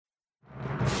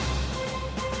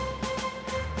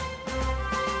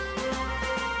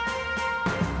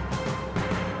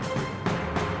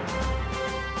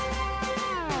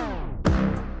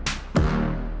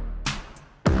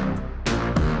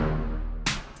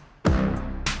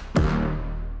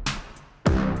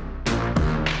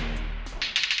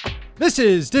This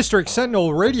is District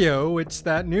Sentinel Radio. It's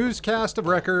that newscast of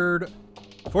record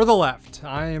for the left.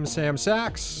 I am Sam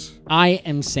Sachs. I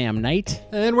am Sam Knight.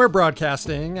 And we're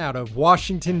broadcasting out of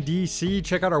Washington, D.C.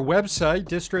 Check out our website,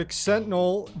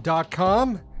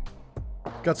 districtsentinel.com.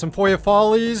 Got some FOIA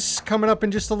follies coming up in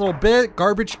just a little bit.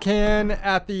 Garbage can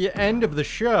at the end of the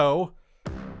show.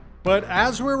 But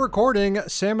as we're recording,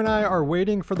 Sam and I are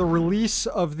waiting for the release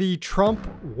of the Trump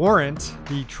warrant,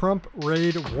 the Trump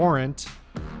raid warrant.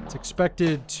 It's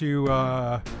expected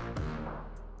to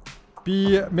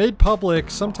be made public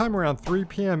sometime around 3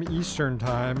 p.m. Eastern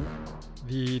time.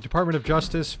 The Department of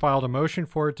Justice filed a motion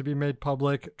for it to be made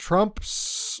public.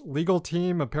 Trump's legal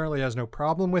team apparently has no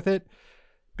problem with it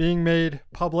being made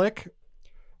public.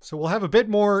 So we'll have a bit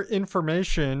more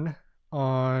information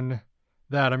on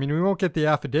that. I mean, we won't get the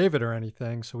affidavit or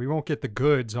anything, so we won't get the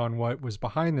goods on what was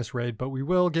behind this raid, but we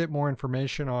will get more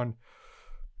information on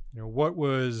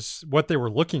what they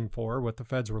were looking for, what the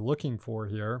feds were looking for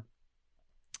here.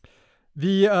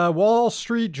 The Wall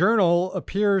Street Journal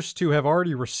appears to have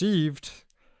already received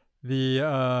the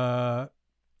that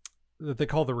they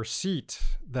call the receipt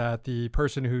that the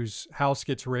person whose house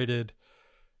gets raided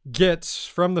gets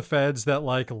from the feds that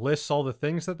lists all the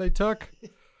things that they took.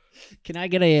 Can I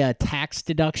get a tax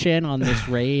deduction on this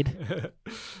raid?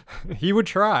 He would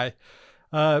try.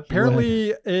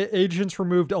 Apparently, agents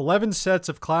removed 11 sets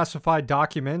of classified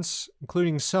documents,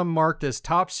 including some marked as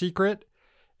top secret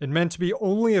and meant to be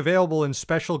only available in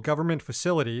special government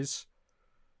facilities.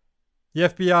 The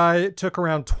FBI took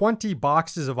around 20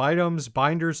 boxes of items,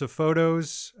 binders of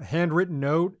photos, a handwritten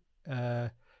note,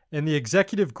 and the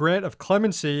executive grant of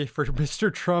clemency for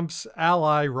Mr. Trump's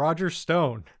ally, Roger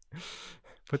Stone.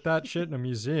 Put that shit in a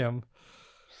museum.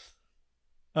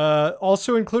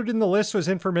 Also included in the list was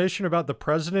information about the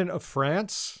president of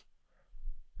France.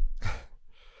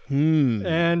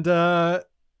 And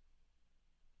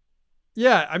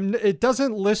it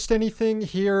doesn't list anything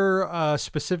here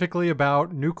specifically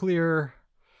about nuclear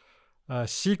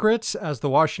secrets, as the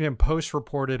Washington Post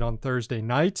reported on Thursday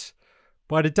night.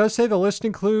 But it does say the list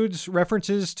includes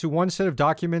references to one set of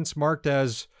documents marked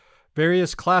as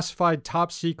various classified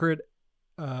top secret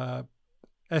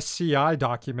SCI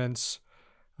documents,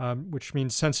 which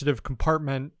means sensitive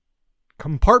compartmented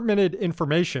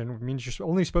information. It means you're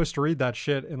only supposed to read that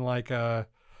shit in a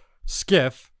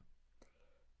skiff.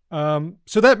 So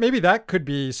that maybe that could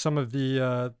be some of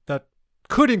the that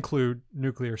could include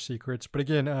nuclear secrets, but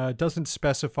again, it doesn't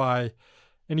specify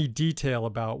any detail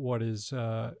about what is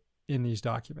in these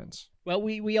documents. Well,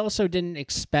 we also didn't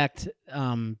expect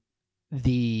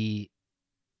the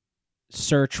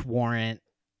search warrant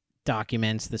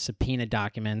documents, the subpoena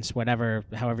documents,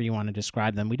 however you want to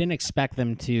describe them. We didn't expect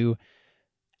them to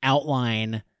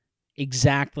outline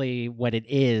exactly what it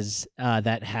is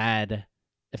that had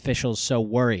officials so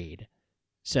worried.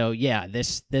 So yeah,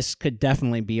 this could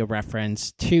definitely be a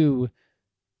reference to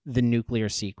the nuclear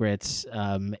secrets,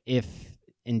 if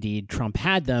indeed Trump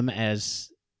had them,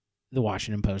 as the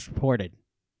Washington Post reported.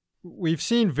 We've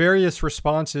seen various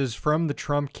responses from the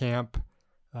Trump camp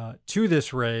to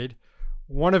this raid.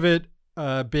 One of it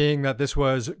being that this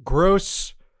was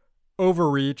gross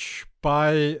overreach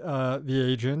by the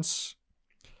agents.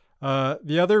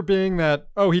 The other being that,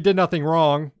 he did nothing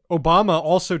wrong. Obama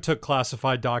also took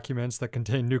classified documents that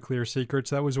contained nuclear secrets.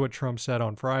 That was what Trump said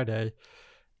on Friday.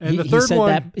 And the third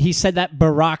one... He said that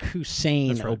Barack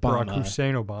Hussein Obama. Barack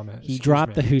Hussein Obama. He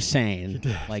dropped the Hussein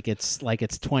like it's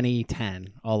 2010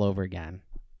 all over again.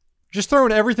 Just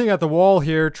throwing everything at the wall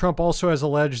here, Trump also has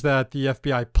alleged that the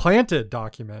FBI planted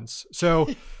documents. So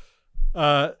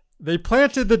they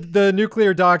planted the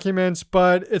nuclear documents,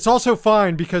 but it's also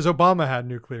fine because Obama had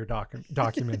nuclear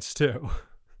documents too.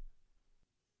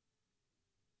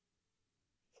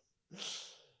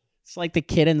 It's like the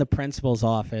kid in the principal's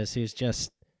office who's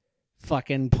just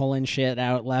fucking pulling shit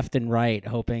out left and right,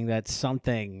 hoping that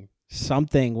something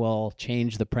will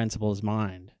change the principal's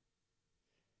mind.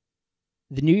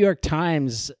 The New York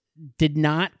Times did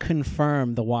not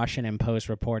confirm the Washington Post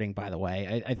reporting, by the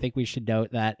way. I think we should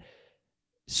note that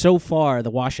so far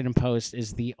the Washington Post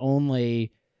is the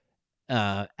only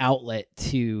outlet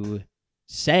to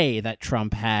say that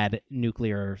Trump had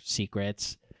nuclear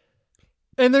secrets.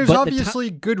 And there's obviously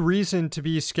good reason to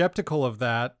be skeptical of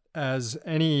that, as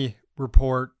any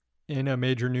report in a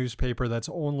major newspaper that's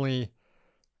only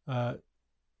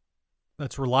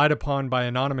that's relied upon by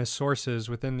anonymous sources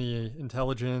within the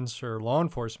intelligence or law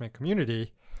enforcement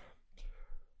community.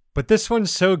 But this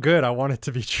one's so good, I want it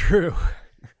to be true.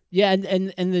 Yeah,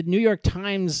 and the New York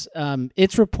Times,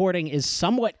 its reporting is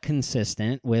somewhat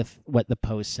consistent with what the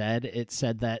Post said. It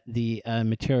said that the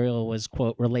material was,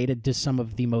 quote, related to some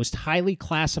of the most highly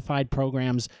classified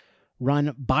programs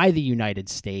run by the United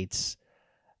States.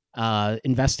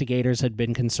 Investigators had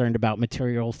been concerned about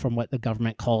material from what the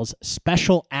government calls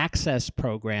special access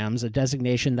programs, a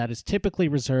designation that is typically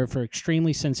reserved for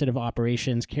extremely sensitive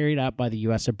operations carried out by the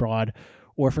U.S. abroad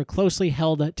or for closely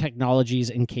held technologies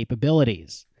and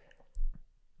capabilities.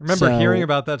 I remember hearing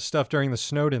about that stuff during the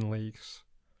Snowden leaks.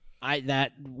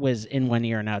 That was in one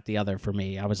ear and out the other for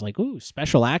me. I was like, ooh,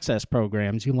 special access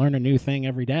programs. You learn a new thing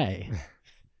every day.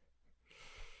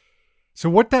 So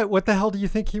what the hell do you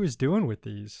think he was doing with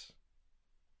these?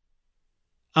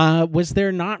 Was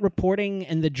there not reporting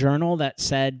in the Journal that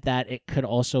said that it could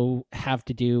also have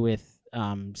to do with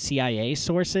CIA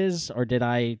sources, or did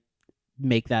I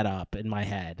make that up in my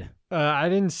head? I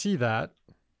didn't see that.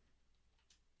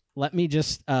 Let me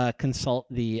just consult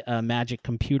the magic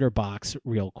computer box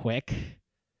real quick.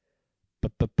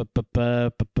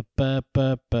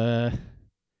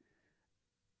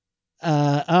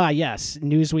 Yes,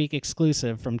 Newsweek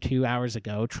exclusive from 2 hours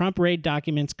ago. Trump raid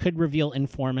documents could reveal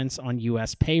informants on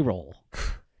U.S. payroll.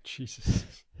 Jesus,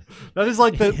 that is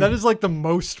like the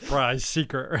most prized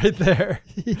secret right there.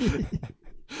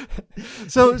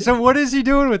 So what is he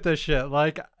doing with this shit?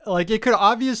 Like it could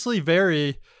obviously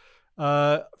vary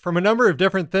from a number of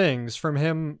different things.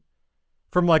 From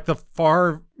like the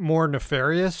far more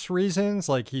nefarious reasons,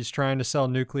 like he's trying to sell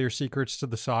nuclear secrets to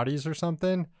the Saudis or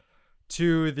something,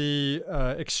 to the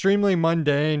extremely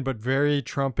mundane but very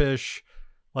Trumpish,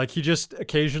 like he just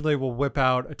occasionally will whip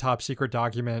out a top secret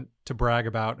document to brag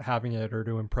about having it or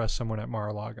to impress someone at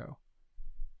Mar-a-Lago.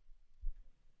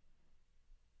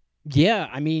 Yeah,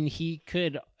 I mean,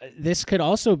 this could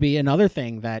also be another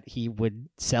thing that he would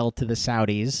sell to the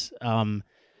Saudis.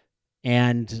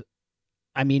 And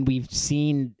I mean, we've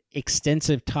seen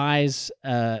extensive ties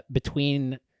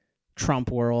between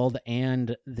Trump world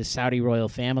and the Saudi royal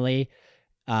family.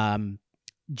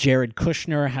 Jared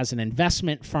Kushner has an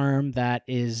investment firm that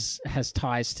has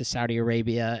ties to Saudi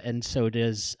Arabia, and so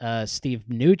does Steve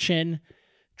Mnuchin.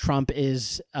 Trump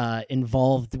is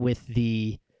involved with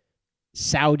the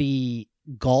Saudi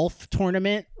golf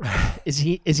tournament. Is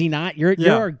he not?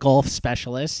 You're a golf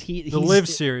specialist. The LIV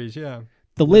series, yeah.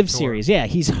 The LIV series, yeah.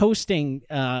 He's hosting.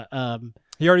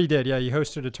 He already did, yeah. He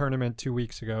hosted a tournament 2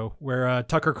 weeks ago where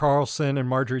Tucker Carlson and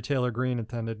Marjorie Taylor Greene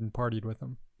attended and partied with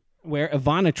him. Where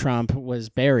Ivana Trump was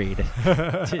buried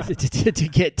to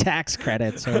get tax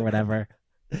credits or whatever.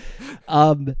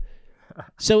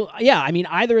 So yeah, I mean,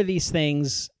 either of these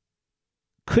things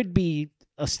could be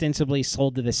ostensibly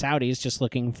sold to the Saudis just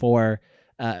looking for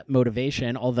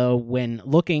motivation. Although when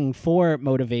looking for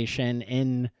motivation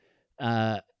in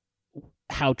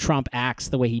how Trump acts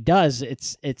the way he does,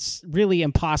 it's really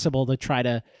impossible to try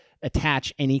to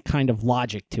attach any kind of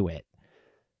logic to it.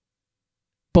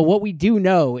 But what we do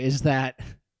know is that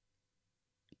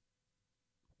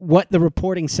what the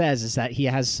reporting says is that he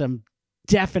has some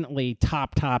definitely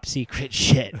top secret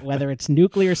shit, whether it's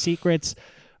nuclear secrets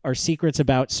or secrets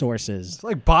about sources. It's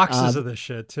like boxes of this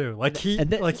shit too. Like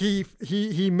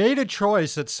he made a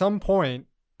choice at some point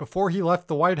before he left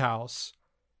the White House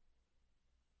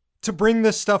to bring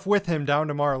this stuff with him down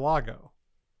to Mar-a-Lago.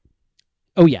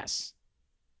 Oh yes.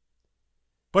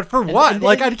 But for what?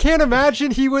 I can't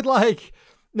imagine he would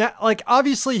now,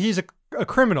 obviously he's a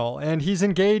criminal and he's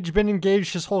been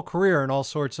engaged his whole career in all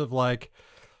sorts of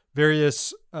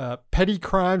various petty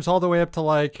crimes all the way up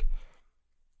to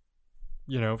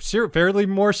fairly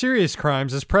more serious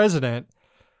crimes as president.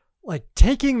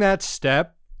 Taking that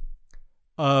step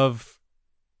of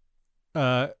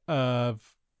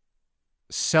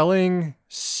selling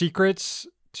secrets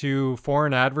to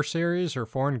foreign adversaries or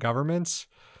foreign governments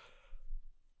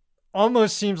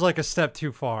almost seems like a step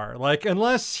too far.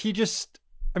 Unless he has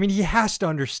to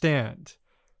understand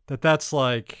that that's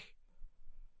you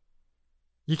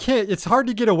can't, it's hard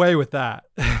to get away with that.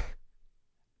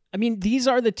 I mean, these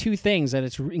are the two things that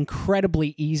it's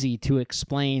incredibly easy to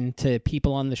explain to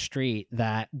people on the street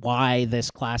that why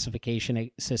this classification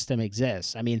system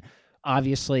exists. I mean,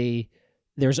 obviously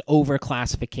there's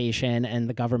overclassification and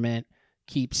the government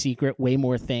keeps secret way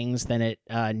more things than it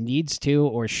needs to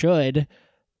or should.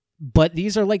 But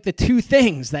these are the two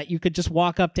things that you could just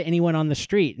walk up to anyone on the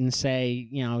street and say,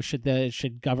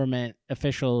 should government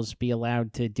officials be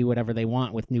allowed to do whatever they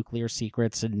want with nuclear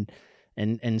secrets and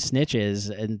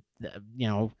snitches? And,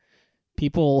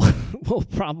 people will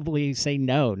probably say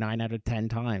no 9 out of 10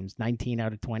 times, 19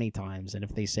 out of 20 times. And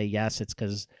if they say yes, it's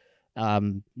because,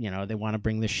 they want to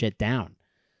bring this shit down.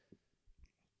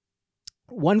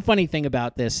 One funny thing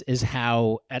about this is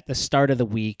how at the start of the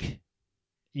week,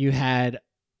 you had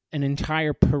an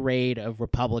entire parade of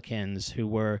Republicans who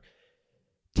were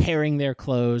tearing their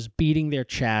clothes, beating their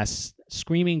chests,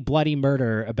 screaming bloody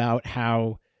murder about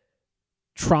how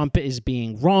Trump is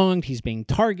being wronged, he's being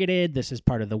targeted, this is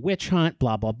part of the witch hunt,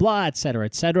 blah, blah, blah, et cetera,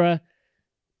 et cetera.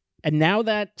 And now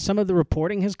that some of the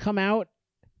reporting has come out,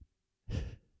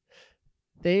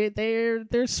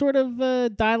 they're sort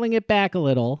of dialing it back a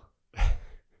little.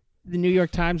 The New York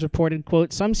Times reported,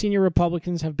 quote, some senior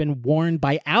Republicans have been warned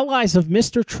by allies of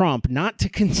Mr. Trump not to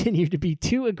continue to be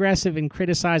too aggressive in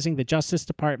criticizing the Justice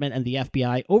Department and the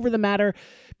FBI over the matter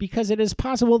because it is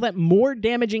possible that more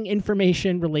damaging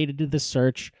information related to the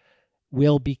search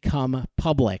will become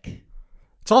public.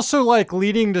 It's also like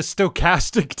leading to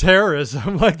stochastic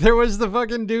terrorism. Like there was the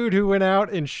fucking dude who went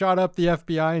out and shot up the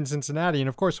FBI in Cincinnati. And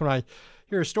of course, when I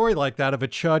hear a story like that of a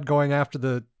chud going after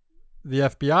the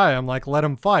FBI, I'm like, let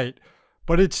him fight.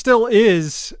 But it still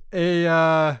is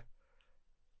a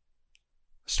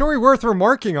story worth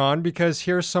remarking on, because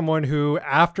here's someone who,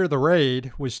 after the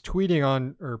raid, was tweeting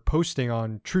on or posting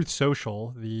on Truth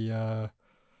Social, the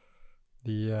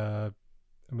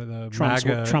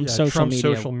Trump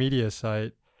social media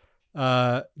site,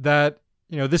 that,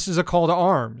 you know, this is a call to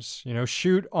arms, you know,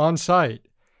 shoot on sight.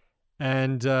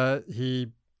 And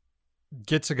he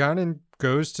gets a gun and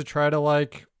goes to try to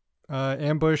like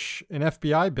ambush an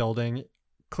FBI building,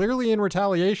 clearly in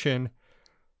retaliation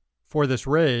for this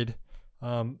raid.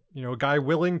 You know, a guy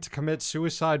willing to commit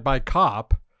suicide by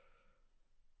cop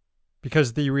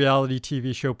because the reality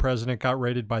TV show President got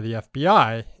raided by the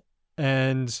FBI.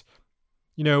 And,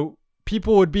 you know,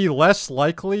 people would be less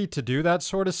likely to do that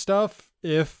sort of stuff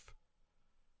if,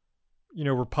 you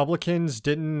know, Republicans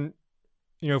didn't,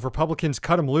 you know, if Republicans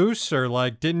cut him loose or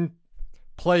like didn't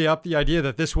play up the idea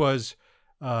that this was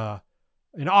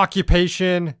an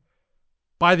occupation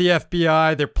by the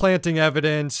FBI. They're planting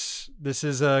evidence. This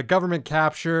is a government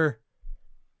capture.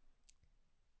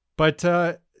 But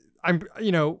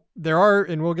you know, there are,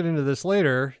 and we'll get into this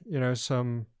later, you know,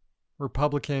 some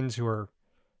Republicans who are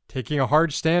taking a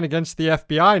hard stand against the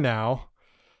FBI now.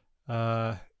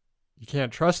 You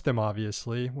can't trust them,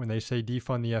 obviously, when they say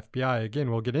defund the FBI.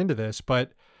 Again, we'll get into this,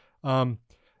 but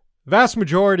vast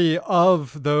majority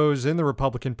of those in the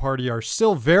Republican Party are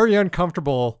still very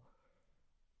uncomfortable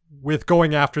with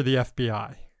going after the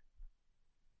FBI.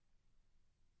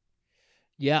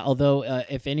 Yeah, although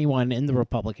if anyone in the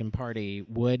Republican Party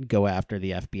would go after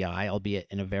the FBI, albeit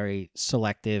in a very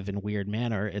selective and weird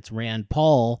manner, it's Rand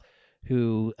Paul,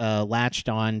 who latched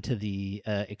on to the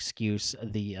excuse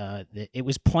it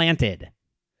was planted.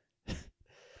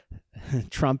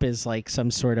 Trump is like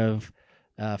some sort of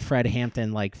Fred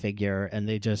Hampton-like figure, and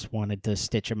they just wanted to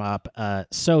stitch him up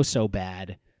so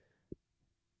bad,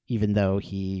 even though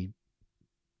he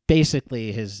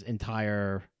basically his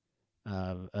entire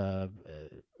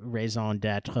raison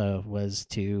d'etre was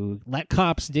to let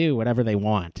cops do whatever they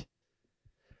want.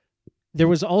 There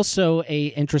was also a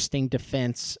interesting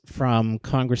defense from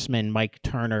Congressman Mike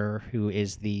Turner, who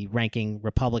is the ranking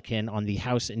Republican on the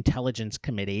House Intelligence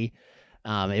Committee.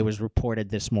 It was reported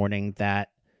this morning that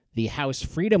the House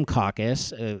Freedom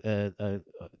Caucus, a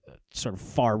sort of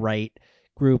far-right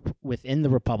group within the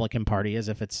Republican Party, as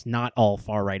if it's not all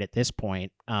far-right at this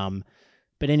point.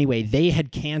 But anyway, they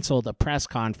had canceled a press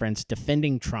conference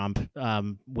defending Trump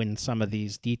when some of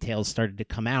these details started to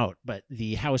come out. But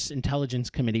the House Intelligence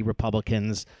Committee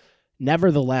Republicans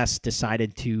nevertheless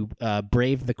decided to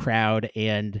brave the crowd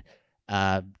and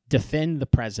defend the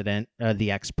president,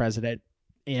 the ex-president.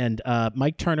 And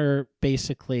Mike Turner,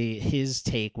 basically, his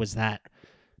take was that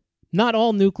not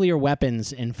all nuclear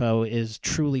weapons info is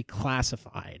truly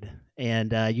classified.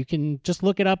 And you can just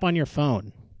look it up on your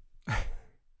phone.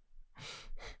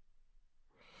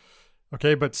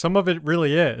 Okay, but some of it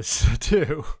really is,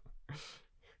 too.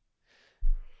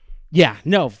 Yeah,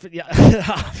 no. Yeah,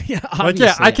 like,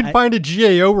 yeah, I can find a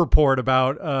GAO report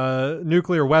about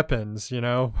nuclear weapons, you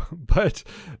know, but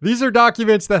these are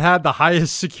documents that had the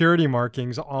highest security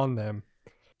markings on them.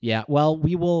 Yeah, well,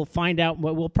 we will find out.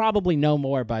 We'll probably know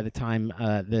more by the time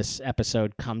this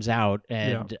episode comes out.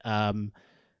 And,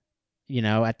 you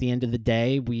know, at the end of the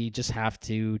day, we just have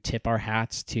to tip our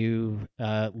hats to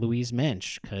Louise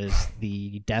Mensch, because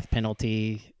the death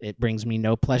penalty, it brings me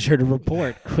no pleasure to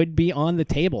report, could be on the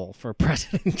table for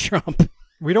President Trump.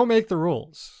 We don't make the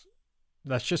rules.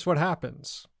 That's just what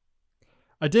happens.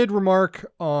 I did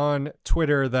remark on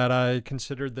Twitter that I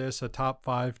considered this a top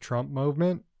 5 Trump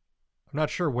movement. I'm not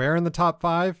sure where in the top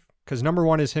 5, because number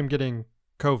 1 is him getting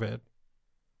COVID.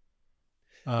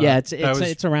 Yeah,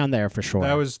 it's around there for sure.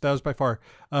 That was by far.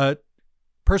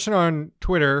 person on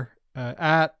Twitter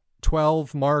at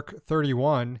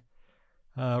 12mark31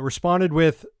 responded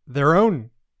with their own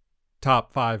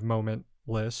top 5 moment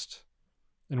list,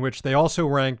 in which they also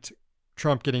ranked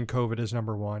Trump getting COVID as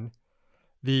number 1,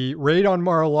 the raid on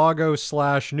Mar-a-Lago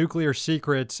 / nuclear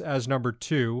secrets as number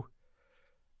 2.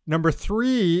 Number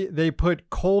 3, they put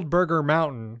Cold Burger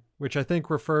Mountain, which I think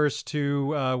refers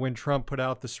to when Trump put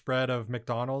out the spread of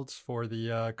McDonald's for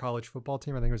the college football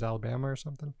team. I think it was Alabama or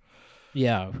something.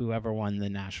 Yeah, whoever won the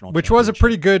national Which was a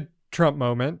pretty good Trump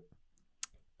moment.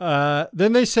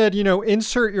 Then they said,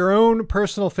 insert your own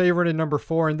personal favorite in number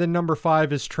 4, and then number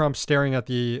 5 is Trump staring at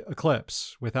the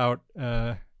eclipse without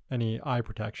any eye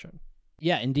protection.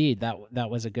 Yeah, indeed. That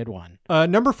was a good one.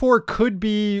 Number 4 could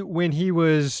be when he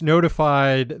was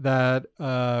notified that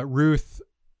Ruth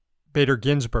Bader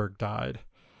Ginsburg died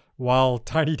while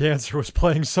Tiny Dancer was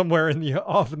playing somewhere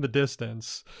off in the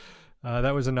distance.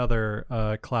 That was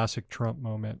another classic Trump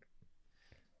moment.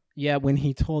 Yeah, when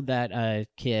he told that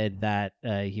kid that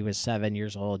he was 7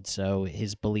 years old, so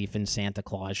his belief in Santa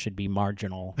Claus should be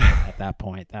marginal at that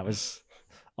point. That was,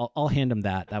 I'll hand him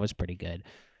that. That was pretty good.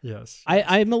 Yes.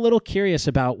 I'm a little curious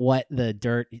about what the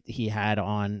dirt he had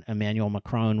on Emmanuel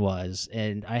Macron was,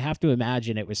 and I have to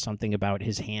imagine it was something about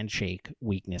his handshake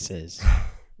weaknesses.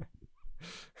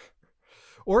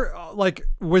 Or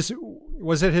was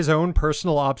it his own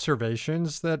personal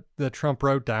observations that Trump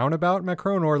wrote down about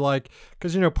Macron, or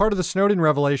because part of the Snowden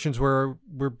revelations we're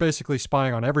basically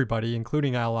spying on everybody,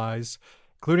 including allies,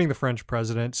 including the French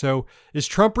president. So is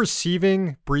Trump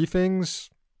receiving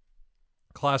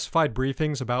classified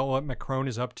briefings about what Macron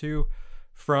is up to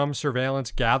from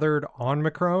surveillance gathered on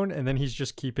Macron, and then he's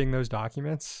just keeping those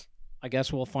documents? I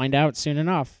guess we'll find out soon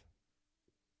enough.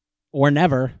 Or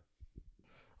never.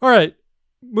 All right.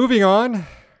 Moving on,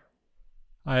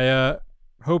 I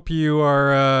hope you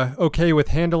are okay with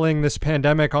handling this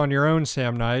pandemic on your own,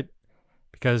 Sam Knight,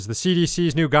 because the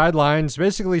CDC's new guidelines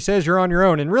basically says you're on your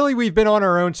own. And really, we've been on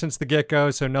our own since the get-go,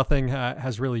 so nothing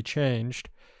has really changed,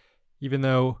 even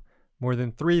though more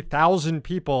than 3,000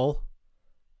 people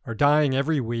are dying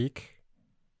every week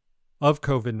of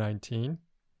COVID-19,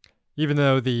 even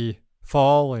though the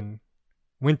fall and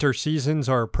winter seasons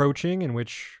are approaching, in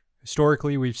which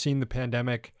historically, we've seen the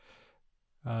pandemic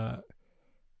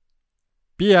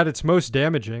be at its most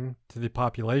damaging to the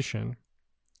population.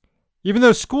 Even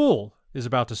though school is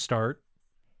about to start,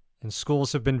 and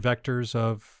schools have been vectors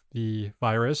of the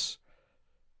virus,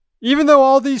 even though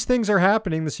all these things are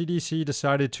happening, the CDC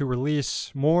decided to release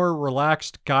more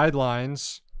relaxed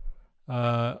guidelines.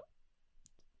 And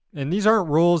these aren't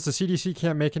rules. The CDC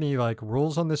can't make any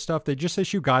rules on this stuff. They just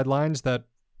issue guidelines that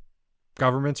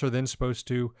governments are then supposed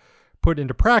to put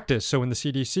into practice. So when the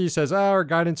CDC says, our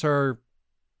guidance are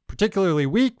particularly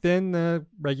weak, then the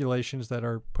regulations that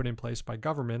are put in place by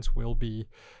governments will be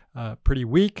pretty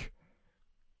weak.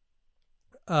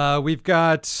 We've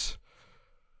got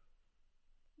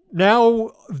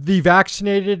now the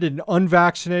vaccinated and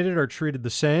unvaccinated are treated the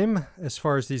same as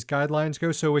far as these guidelines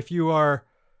go. So if you are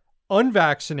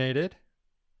unvaccinated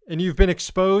and you've been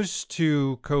exposed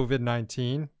to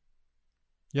COVID-19,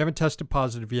 you haven't tested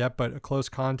positive yet, but a close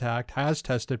contact has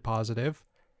tested positive.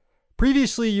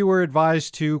 Previously, you were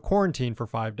advised to quarantine for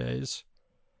 5 days.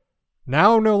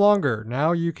 Now, no longer.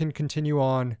 Now you can continue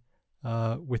on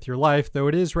with your life, though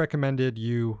it is recommended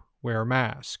you wear a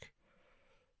mask.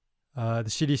 The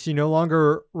CDC no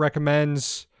longer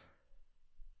recommends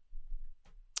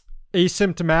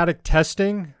asymptomatic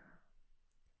testing.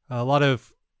 A lot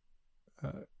of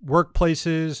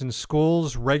workplaces and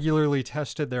schools regularly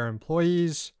tested their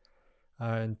employees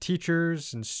and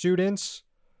teachers and students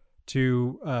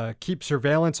to keep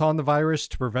surveillance on the virus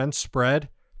to prevent spread.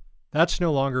 That's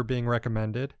no longer being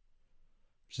recommended.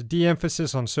 There's a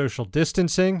de-emphasis on social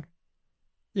distancing.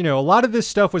 A lot of this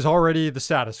stuff was already the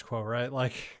status quo, right?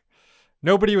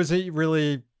 Nobody was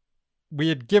really, we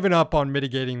had given up on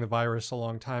mitigating the virus a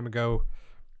long time ago.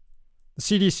 The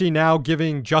CDC now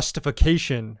giving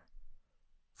justification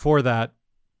for that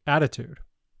attitude.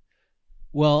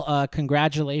 Well,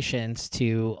 congratulations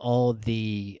to all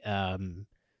the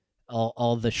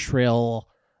shrill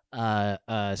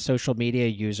social media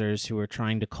users who are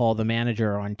trying to call the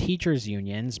manager on teachers'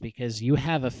 unions, because you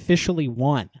have officially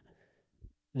won.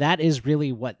 That is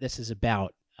really what this is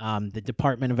about. The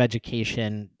Department of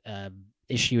Education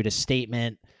issued a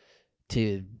statement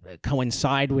to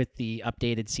coincide with the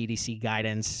updated CDC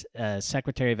guidance.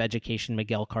 Secretary of Education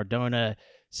Miguel Cardona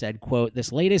said, quote,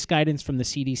 "This latest guidance from the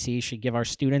CDC should give our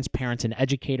students, parents, and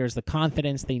educators the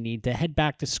confidence they need to head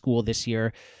back to school this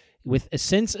year with a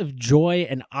sense of joy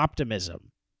and optimism."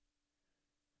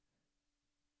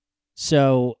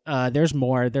 So there's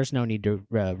more. There's no need to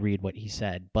read what he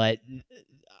said, but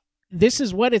this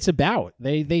is what it's about.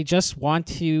 They just want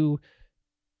to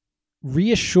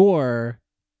reassure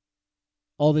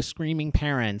all the screaming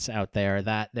parents out there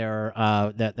that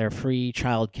their free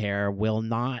childcare will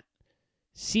not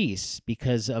cease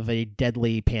because of a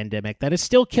deadly pandemic that is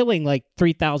still killing like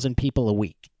 3,000 people a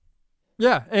week.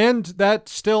 Yeah, and that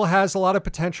still has a lot of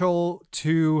potential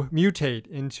to mutate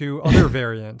into other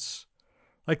variants.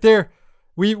 Like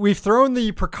we've thrown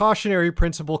the precautionary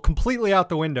principle completely out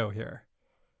the window here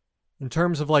in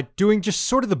terms of like doing just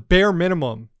sort of the bare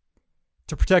minimum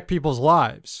to protect people's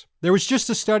lives. There was just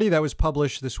a study that was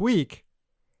published this week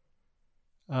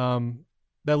that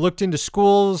looked into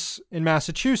schools in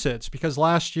Massachusetts, because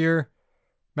last year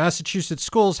Massachusetts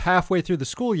schools halfway through the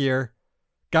school year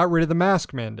got rid of the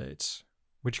mask mandates,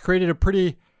 which created a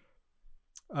pretty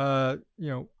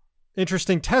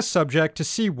interesting test subject to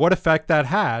see what effect that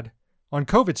had on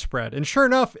COVID spread. And sure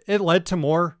enough, it led to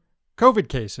more COVID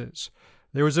cases.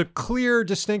 There was a clear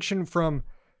distinction from,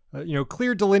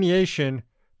 clear delineation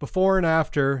before and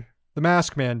after the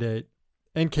mask mandate,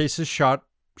 and cases shot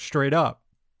straight up.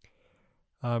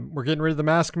 We're getting rid of the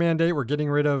mask mandate. We're getting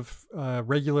rid of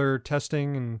regular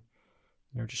testing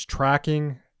and just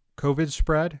tracking COVID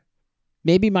spread.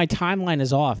 Maybe my timeline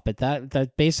is off, but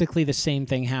that basically the same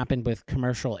thing happened with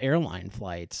commercial airline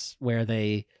flights, where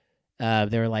they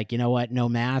were like, you know what, no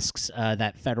masks.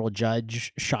 That federal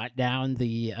judge shot down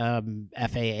the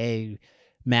FAA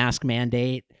mask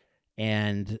mandate,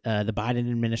 and the Biden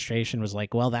administration was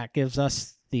like, well, that gives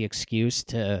us the excuse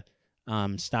to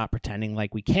stop pretending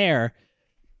like we care.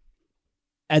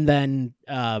 And then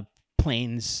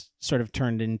planes sort of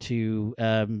turned into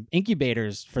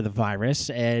incubators for the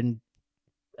virus, and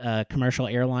commercial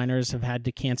airliners have had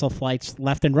to cancel flights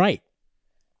left and right.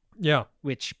 Yeah.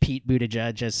 Which Pete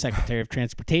Buttigieg, as Secretary of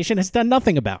Transportation, has done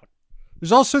nothing about.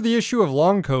 There's also the issue of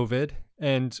long COVID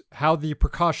and how the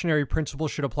precautionary principle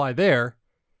should apply there.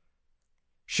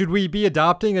 Should we be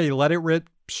adopting a let it rip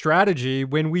strategy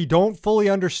when we don't fully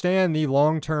understand the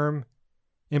long-term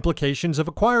implications of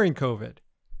acquiring COVID?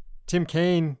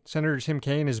 Senator Tim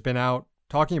Kaine has been out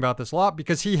talking about this a lot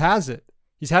because he has it.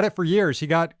 He's had it for years. He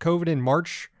got COVID in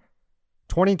March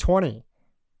 2020.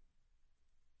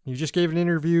 He just gave an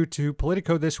interview to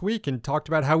Politico this week and talked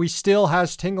about how he still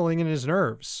has tingling in his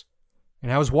nerves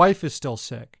and how his wife is still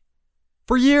sick.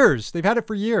 For years. They've had it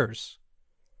for years.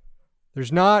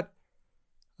 There's not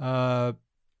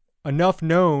enough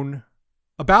known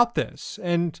about this.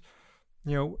 And,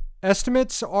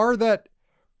 estimates are that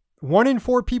 1 in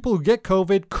 4 people who get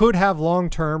COVID could have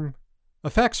long-term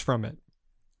effects from it.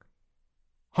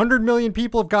 100 million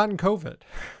people have gotten COVID.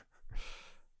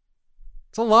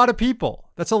 It's a lot of people.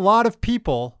 That's a lot of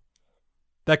people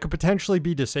that could potentially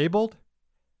be disabled.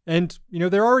 And,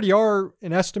 there already are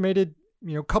an estimated,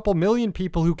 couple million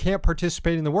people who can't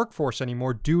participate in the workforce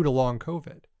anymore due to long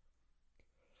COVID.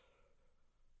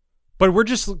 But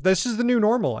this is the new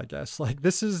normal, I guess. Like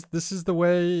this is the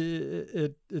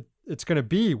way it's going to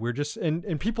be. We're just,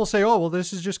 and people say, oh, well,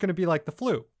 this is just going to be like the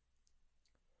flu.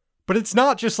 But it's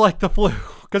not just like the flu,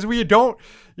 because we don't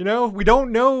know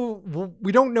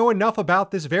enough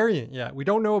about this variant yet. We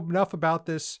don't know enough about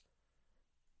this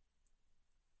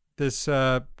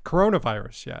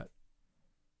coronavirus yet.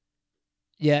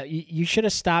 Yeah, you should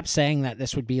have stopped saying that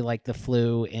this would be like the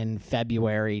flu in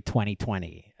February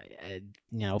 2020.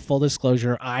 Full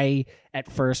disclosure, I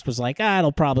at first was like,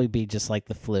 it'll probably be just like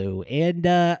the flu. And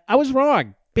I was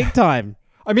wrong, big time.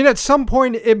 I mean, at some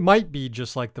point, it might be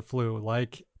just like the flu.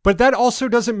 But that also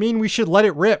doesn't mean we should let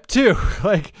it rip, too.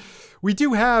 We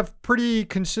do have pretty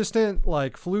consistent,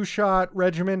 flu shot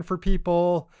regimen for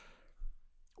people.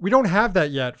 We don't have that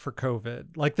yet for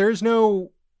COVID.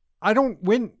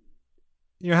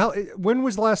 When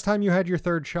was the last time you had your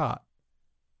third shot?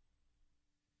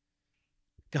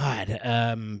 God,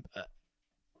 a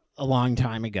long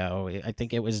time ago. I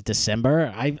think it was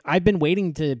December. I've been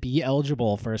waiting to be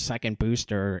eligible for a second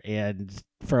booster and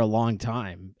for a long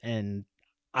time, and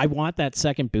I want that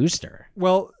second booster.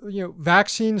 Well,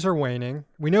 vaccines are waning.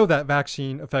 We know that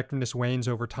vaccine effectiveness wanes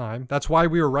over time. That's why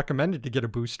we were recommended to get a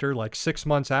booster 6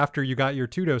 months after you got your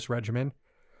 2-dose regimen.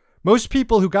 Most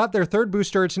people who got their third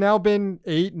booster, it's now been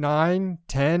 8, 9,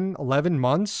 10, 11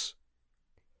 months.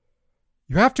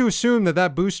 You have to assume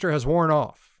that booster has worn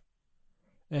off.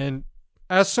 And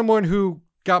as someone who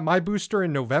got my booster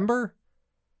in November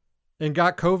and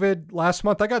got COVID last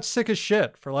month, I got sick as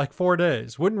shit for 4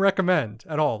 days. Wouldn't recommend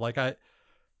at all. I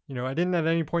didn't at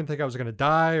any point think I was going to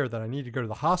die or that I needed to go to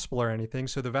the hospital or anything.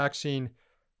 So the vaccine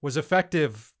was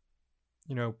effective,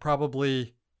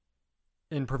 probably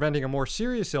in preventing a more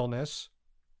serious illness.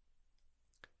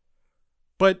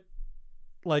 But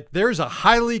like, there's a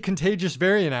highly contagious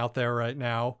variant out there right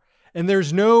now, and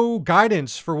there's no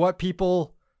guidance for what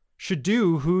people should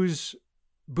do whose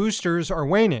boosters are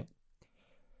waning.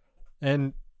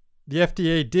 And the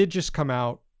FDA did just come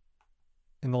out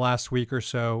in the last week or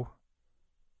so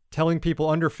telling people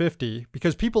under 50,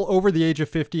 because people over the age of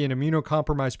 50 and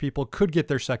immunocompromised people could get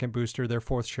their second booster, their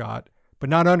fourth shot, but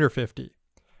not under 50.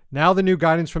 Now the new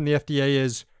guidance from the FDA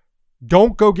is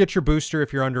don't go get your booster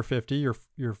if you're under 50,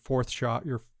 your fourth shot,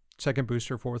 your second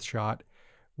booster, fourth shot.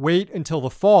 Wait until the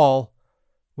fall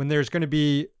when there's going to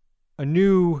be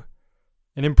an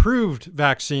improved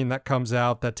vaccine that comes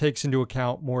out that takes into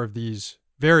account more of these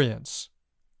variants.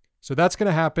 So that's going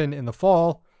to happen in the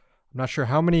fall. I'm not sure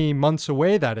how many months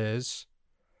away that is.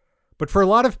 But for a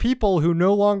lot of people who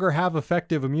no longer have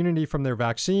effective immunity from their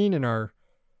vaccine and are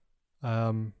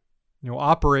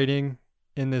operating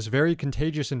in this very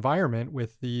contagious environment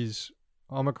with these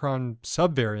Omicron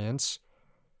subvariants,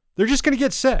 they're just going to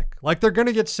get sick. Like, they're going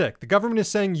to get sick. The government is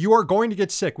saying you are going to get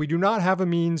sick. We do not have a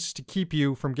means to keep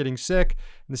you from getting sick.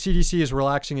 And the CDC is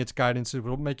relaxing its guidance. It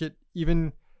will make it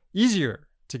even easier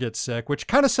to get sick, which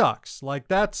kind of sucks. Like,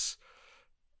 that's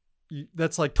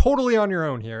like totally on your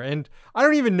own here. And I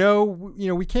don't even know,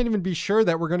 we can't even be sure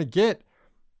that we're going to get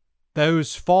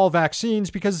those fall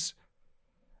vaccines because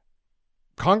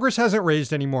Congress hasn't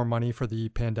raised any more money for the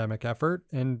pandemic effort.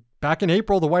 And back in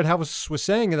April, the White House was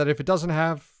saying that if it doesn't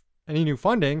have any new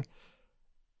funding,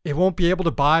 it won't be able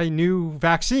to buy new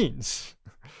vaccines.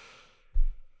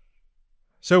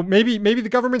 So maybe the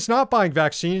government's not buying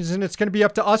vaccines and it's going to be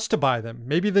up to us to buy them.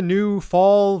 Maybe the new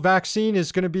fall vaccine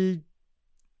is going to be,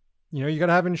 you got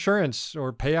to have insurance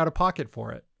or pay out of pocket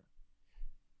for it.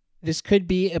 This could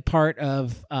be a part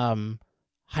of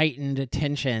heightened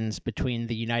tensions between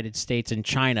the United States and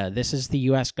China. This is the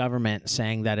U.S. government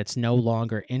saying that it's no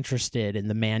longer interested in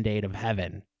the mandate of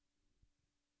heaven.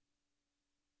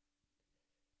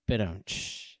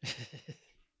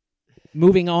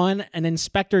 Moving on, an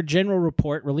Inspector General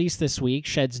report released this week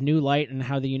sheds new light on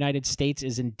how the United States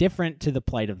is indifferent to the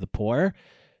plight of the poor.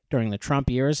 During the Trump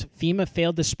years, FEMA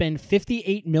failed to spend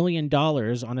 $58 million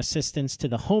on assistance to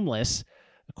the homeless,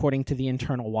 according to the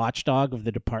internal watchdog of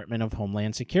the Department of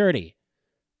Homeland Security.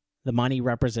 The money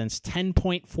represents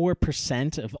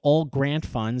 10.4% of all grant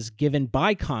funds given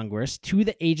by Congress to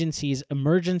the agency's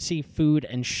Emergency Food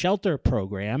and Shelter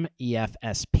Program,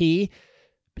 EFSP,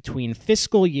 between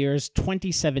fiscal years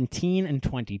 2017 and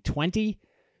 2020.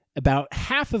 About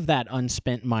half of that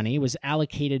unspent money was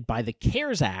allocated by the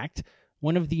CARES Act,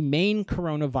 one of the main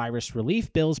coronavirus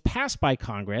relief bills passed by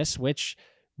Congress, which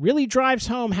really drives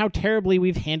home how terribly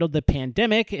we've handled the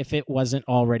pandemic if it wasn't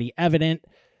already evident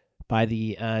by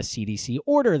the CDC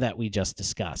order that we just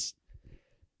discussed.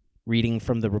 Reading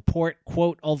from the report,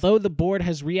 quote, although the board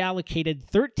has reallocated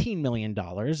 $13 million,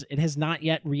 it has not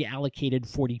yet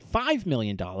reallocated $45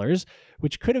 million,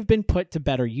 which could have been put to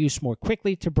better use more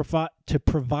quickly to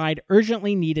provide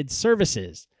urgently needed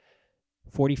services.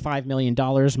 $45 million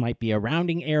might be a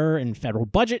rounding error in federal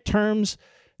budget terms,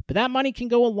 but that money can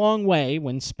go a long way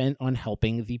when spent on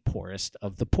helping the poorest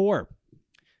of the poor.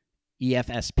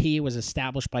 EFSP was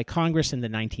established by Congress in the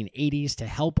 1980s to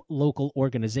help local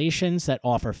organizations that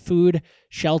offer food,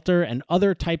 shelter, and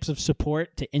other types of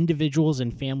support to individuals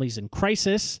and families in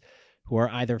crisis who are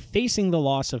either facing the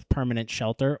loss of permanent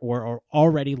shelter or are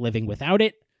already living without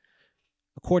it.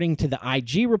 According to the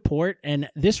IG report, and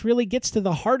this really gets to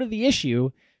the heart of the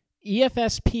issue,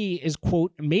 EFSP is,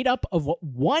 quote, made up of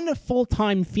one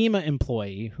full-time FEMA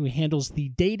employee who handles the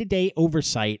day-to-day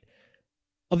oversight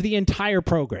of the entire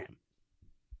program.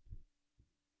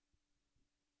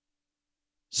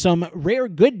 Some rare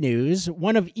good news,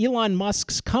 one of Elon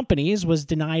Musk's companies was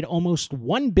denied almost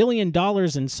 $1 billion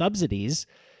in subsidies.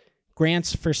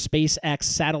 Grants for SpaceX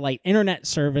satellite internet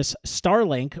service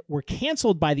Starlink were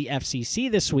canceled by the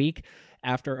FCC this week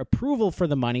after approval for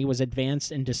the money was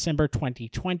advanced in December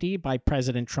 2020 by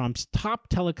President Trump's top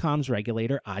telecoms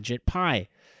regulator, Ajit Pai.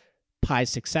 Pai's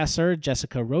successor,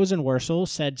 Jessica Rosenworcel,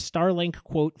 said Starlink,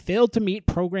 quote, failed to meet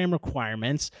program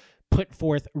requirements, put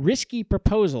forth risky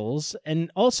proposals,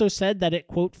 and also said that it,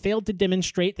 quote, failed to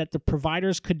demonstrate that the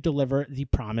providers could deliver the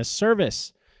promised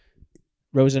service.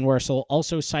 Rosenworcel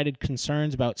also cited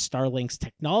concerns about Starlink's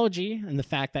technology and the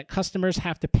fact that customers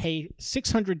have to pay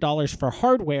 $600 for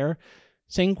hardware,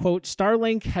 saying, quote,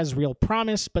 Starlink has real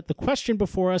promise, but the question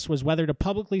before us was whether to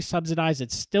publicly subsidize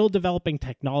its still developing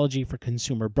technology for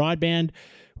consumer broadband,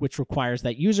 which requires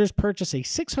that users purchase a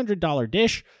 $600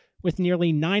 dish with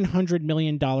nearly $900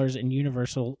 million in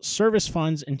universal service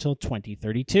funds until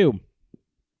 2032.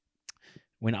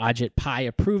 When Ajit Pai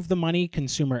approved the money,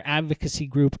 consumer advocacy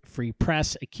group Free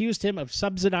Press accused him of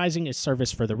subsidizing a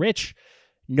service for the rich,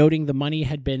 noting the money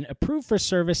had been approved for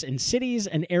service in cities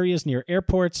and areas near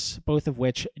airports, both of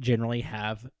which generally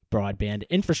have broadband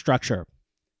infrastructure.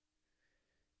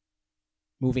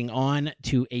 Moving on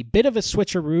to a bit of a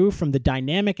switcheroo from the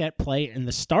dynamic at play in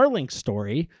the Starlink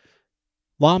story,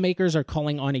 lawmakers are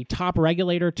calling on a top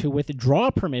regulator to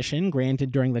withdraw permission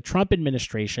granted during the Trump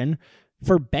administration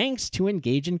for banks to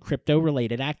engage in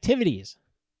crypto-related activities.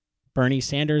 Bernie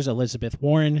Sanders, Elizabeth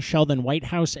Warren, Sheldon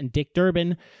Whitehouse, and Dick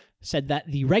Durbin said that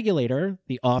the regulator,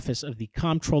 the Office of the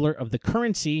Comptroller of the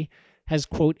Currency, has,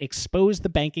 quote, exposed the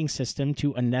banking system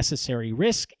to unnecessary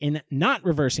risk in not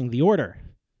reversing the order.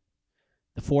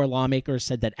 The four lawmakers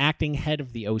said that acting head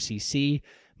of the OCC,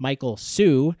 Michael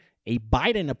Hsu, a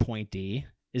Biden appointee,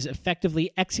 is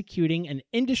effectively executing an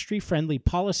industry-friendly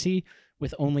policy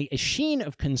with only a sheen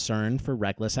of concern for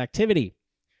reckless activity.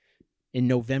 In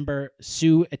November,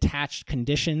 Hsu attached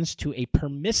conditions to a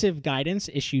permissive guidance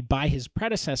issued by his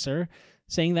predecessor,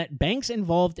 saying that banks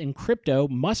involved in crypto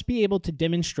must be able to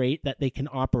demonstrate that they can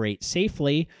operate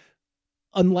safely,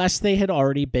 unless they had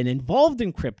already been involved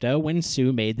in crypto when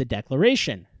Hsu made the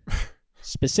declaration.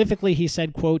 Specifically, he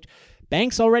said, quote,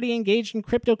 banks already engaged in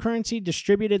cryptocurrency,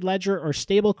 distributed ledger, or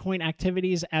stablecoin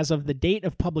activities as of the date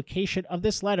of publication of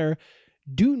this letter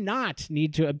do not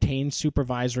need to obtain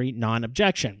supervisory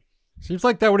non-objection. Seems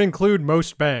like that would include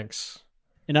most banks.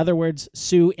 In other words,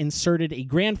 Hsu inserted a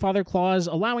grandfather clause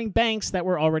allowing banks that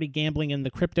were already gambling in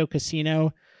the crypto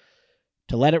casino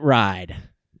to let it ride.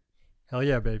 Hell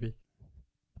yeah, baby.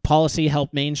 Policy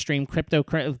helped mainstream crypto.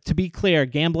 To be clear,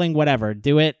 gambling, whatever,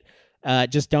 do it.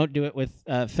 Just don't do it with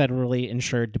federally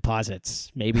insured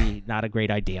deposits. Maybe not a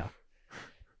great idea.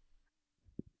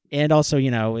 And also,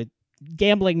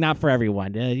 gambling not for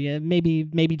everyone.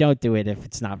 Maybe don't do it if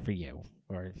it's not for you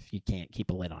or if you can't keep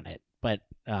a lid on it. But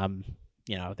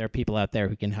there are people out there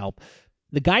who can help.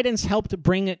 The guidance helped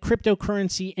bring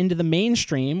cryptocurrency into the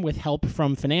mainstream with help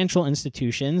from financial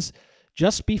institutions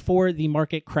just before the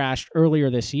market crashed earlier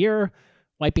this year,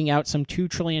 wiping out some $2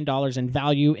 trillion in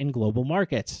value in global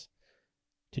markets.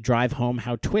 To drive home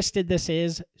how twisted this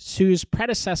is, Hsu's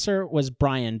predecessor was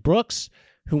Brian Brooks,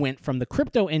 who went from the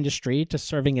crypto industry to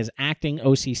serving as acting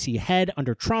OCC head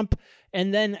under Trump,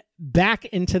 and then back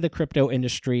into the crypto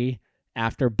industry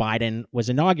after Biden was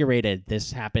inaugurated.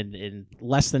 This happened in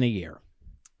less than a year.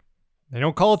 They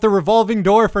don't call it the revolving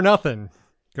door for nothing.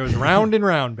 Goes round and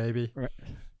round, baby.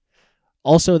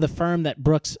 Also, the firm that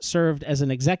Brooks served as an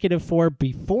executive for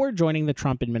before joining the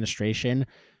Trump administration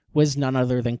was none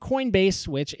other than Coinbase,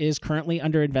 which is currently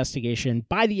under investigation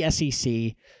by the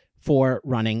SEC for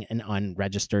running an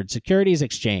unregistered securities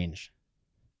exchange.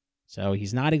 So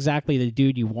he's not exactly the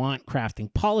dude you want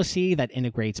crafting policy that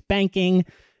integrates banking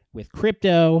with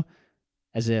crypto,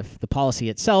 as if the policy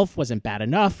itself wasn't bad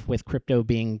enough, with crypto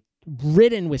being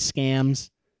ridden with scams,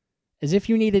 as if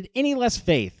you needed any less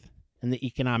faith in the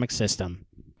economic system.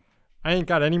 I ain't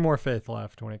got any more faith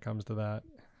left when it comes to that.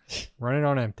 Running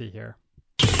on empty here.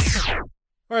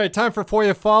 All right, time for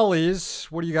FOIA Follies.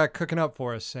 What do you got cooking up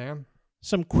for us, Sam?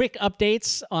 Some quick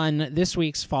updates on this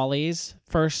week's Follies.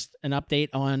 First, an update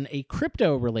on a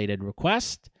crypto-related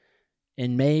request.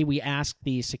 In May, we asked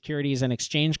the Securities and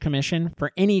Exchange Commission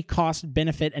for any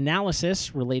cost-benefit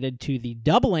analysis related to the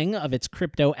doubling of its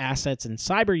crypto assets and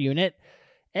cyber unit,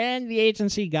 and the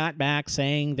agency got back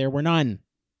saying there were none.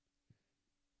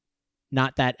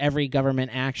 Not that every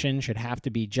government action should have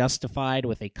to be justified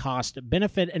with a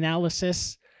cost-benefit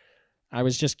analysis. I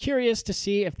was just curious to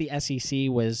see if the SEC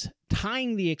was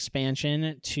tying the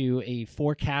expansion to a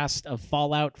forecast of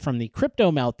fallout from the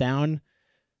crypto meltdown.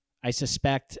 I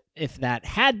suspect if that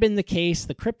had been the case,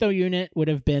 the crypto unit would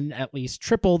have been at least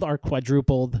tripled or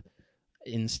quadrupled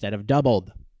instead of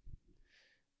doubled.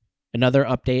 Another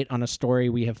update on a story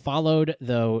we have followed,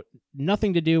 though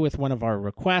nothing to do with one of our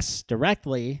requests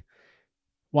directly.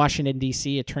 Washington,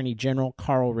 D.C. Attorney General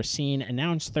Karl Racine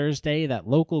announced Thursday that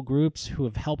local groups who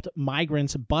have helped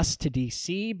migrants bus to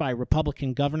D.C. by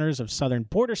Republican governors of southern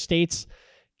border states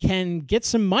can get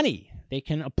some money. They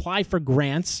can apply for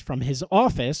grants from his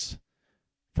office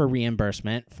for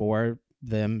reimbursement for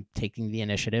them taking the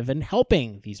initiative and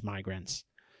helping these migrants.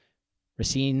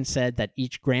 Racine said that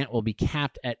each grant will be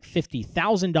capped at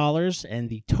 $50,000, and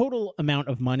the total amount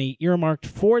of money earmarked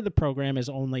for the program is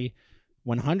only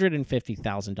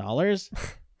 $150,000.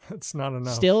 That's not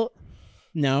enough. Still,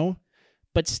 no.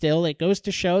 But still, it goes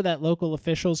to show that local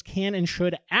officials can and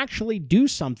should actually do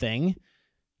something,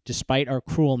 despite our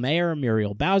cruel mayor,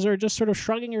 Muriel Bowser, just sort of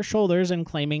shrugging her shoulders and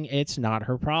claiming it's not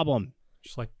her problem.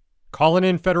 Just like calling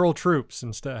in federal troops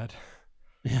instead.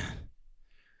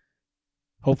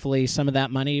 Hopefully some of that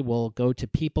money will go to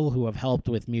people who have helped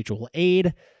with mutual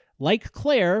aid, like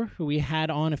Claire, who we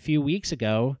had on a few weeks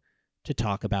ago to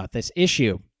talk about this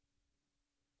issue.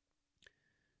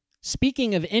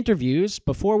 Speaking of interviews,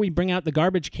 before we bring out the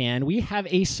garbage can, we have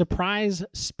a surprise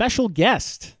special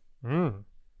guest.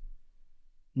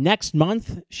 Next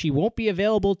month, she won't be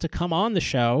available to come on the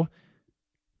show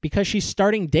because she's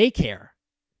starting daycare.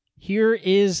 Here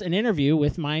is an interview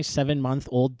with my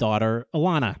 7-month-old daughter,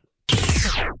 Alana.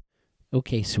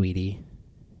 Okay, sweetie.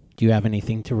 Do you have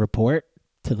anything to report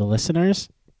to the listeners?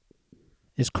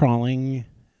 Is crawling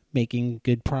making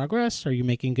good progress? Are you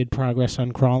making good progress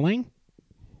on crawling?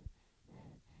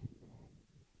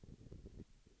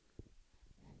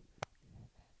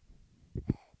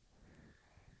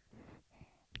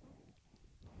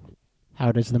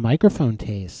 How does the microphone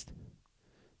taste?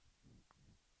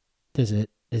 Is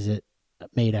it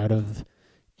made out of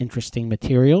interesting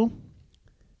material?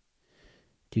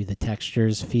 Do the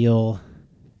textures feel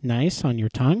nice on your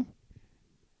tongue?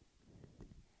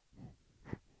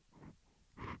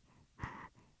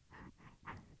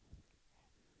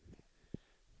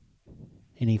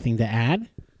 Anything to add?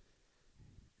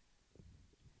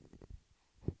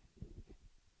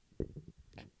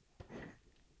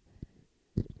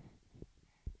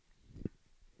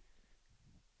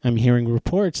 I'm hearing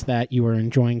reports that you are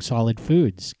enjoying solid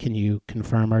foods. Can you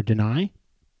confirm or deny?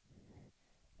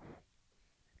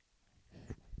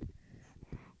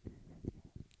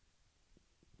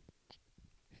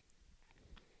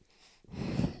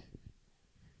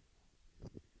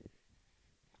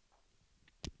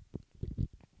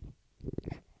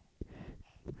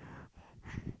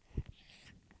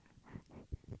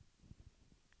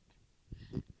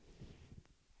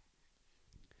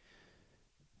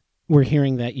 We're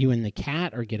hearing that you and the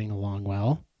cat are getting along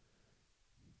well.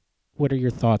 What are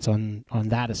your thoughts on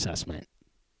that assessment?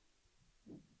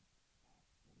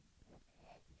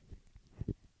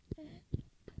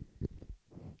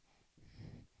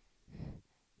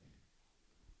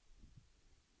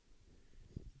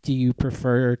 Do you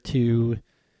prefer to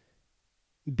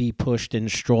be pushed in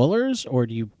strollers, or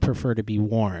do you prefer to be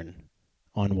worn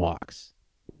on walks?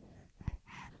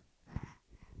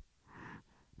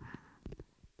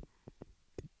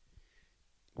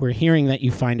 We're hearing that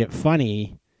you find it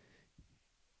funny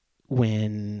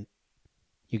when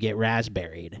you get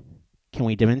raspberried. Can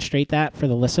we demonstrate that for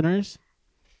the listeners?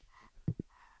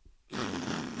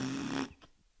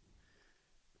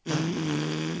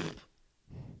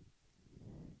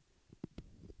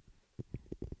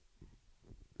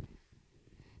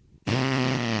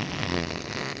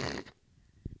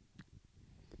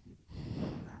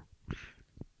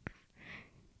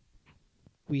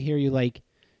 We hear you like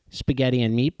spaghetti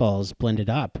and meatballs blended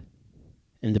up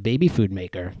in the baby food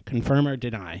maker. Confirm or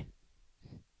deny?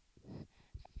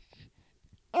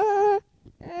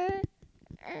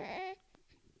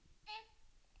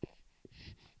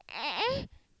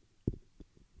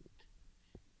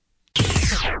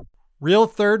 Real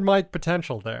third mic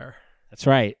potential there. That's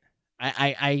right.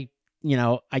 I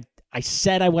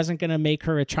said I wasn't going to make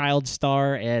her a child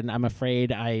star, and I'm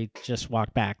afraid I just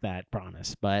walked back that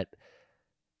promise. But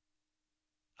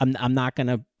I'm not going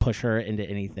to push her into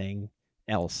anything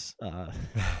else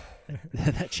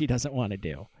that she doesn't want to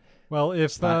do. Well,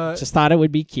 if just thought it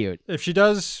would be cute. If she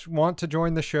does want to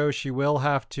join the show, she will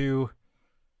have to,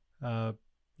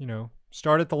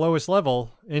 start at the lowest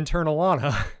level, intern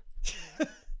Alana.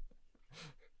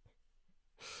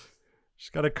 She's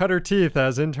got to cut her teeth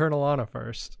as intern Alana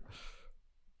first.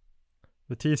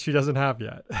 The teeth she doesn't have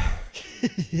yet.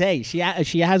 Hey, she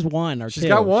has one or She's two.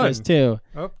 Got one. She has two.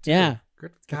 Oh, two. Yeah.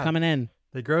 Good. They're coming in.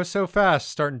 They grow so fast.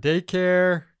 Starting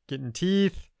daycare, getting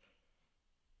teeth,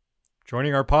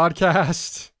 joining our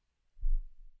podcast.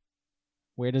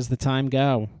 Where does the time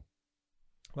go?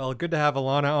 Well, good to have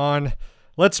Alana on.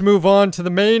 Let's move on to the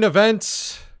main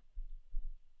event.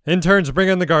 Interns bring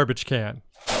in the garbage can,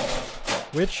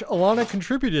 which Alana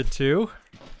contributed to.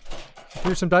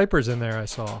 Threw some diapers in there, I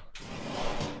saw.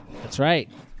 That's right.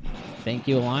 Thank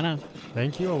you, Alana.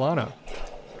 Thank you, Alana.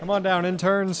 Come on down,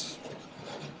 interns.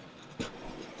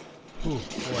 Ooh,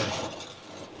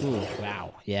 boy. Ooh,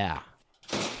 wow. Yeah.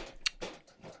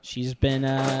 She's been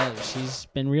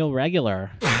real regular.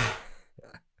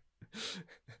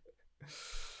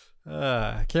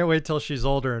 I can't wait till she's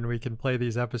older and we can play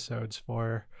these episodes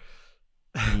for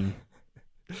her.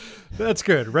 That's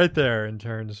good. Right there,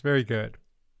 interns. Very good.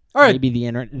 All right. Maybe the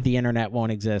internet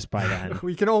won't exist by then.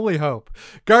 We can only hope.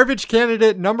 Garbage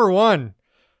candidate number 1.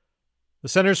 The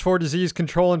Centers for Disease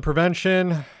Control and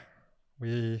Prevention.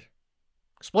 We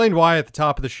explained why at the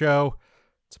top of the show.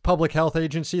 It's a public health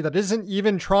agency that isn't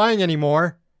even trying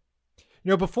anymore.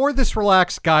 Before this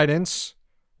relaxed guidance,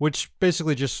 which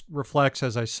basically just reflects,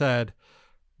 as I said,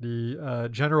 the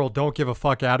general don't give a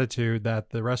fuck attitude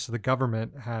that the rest of the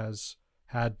government has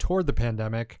had toward the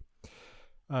pandemic.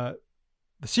 The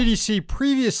CDC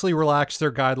previously relaxed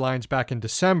their guidelines back in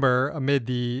December amid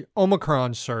the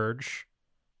Omicron surge.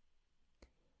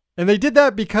 And they did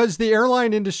that because the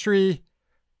airline industry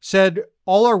said,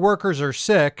 all our workers are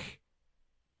sick.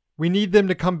 We need them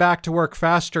to come back to work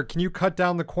faster. Can you cut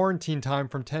down the quarantine time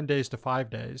from 10 days to 5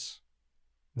 days?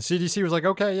 The CDC was like,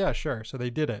 okay, yeah, sure. So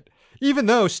they did it. Even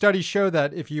though studies show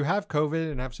that if you have COVID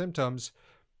and have symptoms,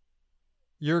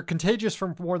 you're contagious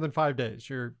for more than 5 days.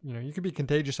 You could be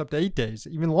contagious up to 8 days,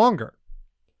 even longer.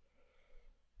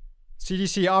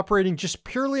 CDC operating just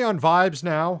purely on vibes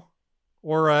now,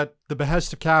 or at the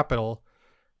behest of capital,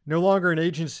 no longer an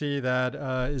agency that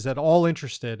is at all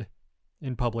interested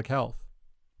in public health.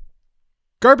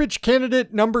 Garbage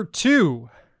candidate number 2.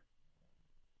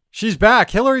 She's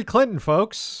back. Hillary Clinton,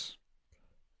 folks.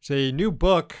 It's a new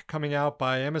book coming out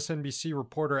by MSNBC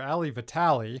reporter Ali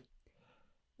Vitali.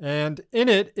 And in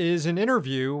it is an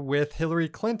interview with Hillary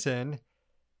Clinton.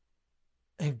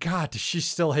 And God, does she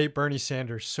still hate Bernie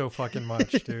Sanders so fucking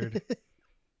much, dude.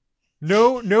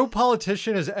 No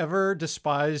politician has ever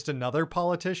despised another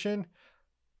politician.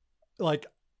 Like,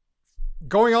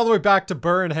 going all the way back to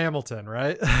Burr and Hamilton,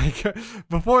 right?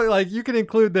 Before, you can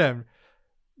include them.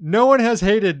 No one has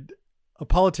hated a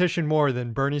politician more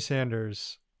than Bernie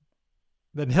Sanders,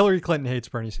 than Hillary Clinton hates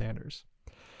Bernie Sanders.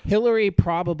 Hillary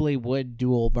probably would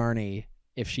duel Bernie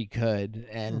if she could,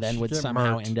 and then would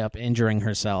somehow end up injuring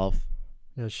herself.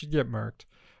 Yeah, she'd get murked.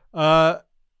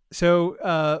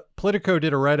 So Politico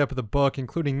did a write-up of the book,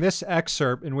 including this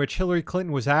excerpt in which Hillary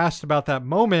Clinton was asked about that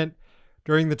moment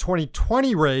during the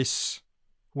 2020 race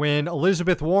when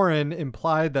Elizabeth Warren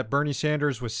implied that Bernie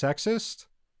Sanders was sexist.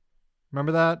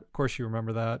 Remember that? Of course you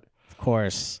remember that. Of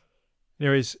course.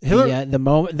 Anyways, Hillary... the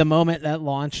moment that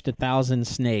launched 1,000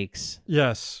 snakes.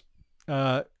 Yes.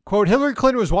 Quote, Hillary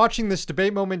Clinton was watching this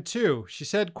debate moment too. She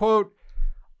said, quote,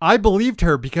 I believed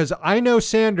her because I know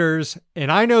Sanders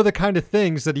and I know the kind of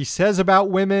things that he says about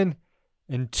women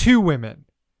and to women.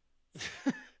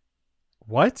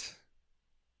 What?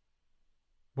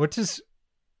 What does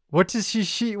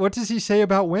he say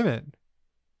about women?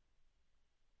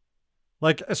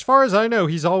 Like, as far as I know,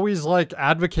 he's always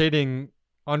advocating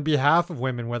on behalf of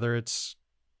women, whether it's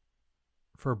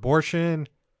for abortion,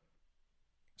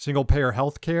 single payer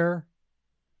health care.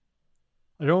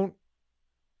 Equal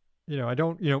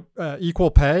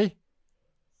pay.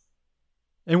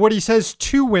 And what he says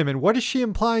to women, what is she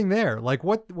implying there?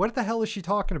 What the hell is she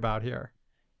talking about here?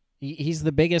 He's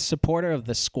the biggest supporter of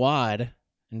the Squad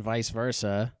and vice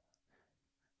versa.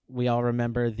 We all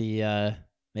remember the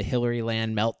Hillary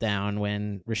Land meltdown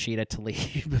when Rashida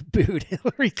Tlaib booed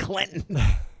Hillary Clinton.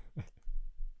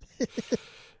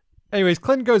 Anyways,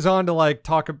 Clinton goes on to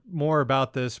talk more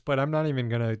about this, but I'm not even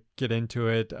going to get into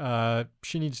it.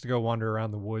 She needs to go wander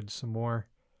around the woods some more.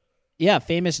 Yeah,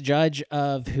 famous judge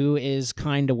of Who is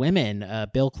Kind to Women,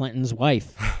 Bill Clinton's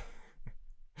wife.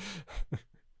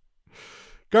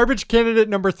 Garbage candidate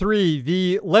number 3,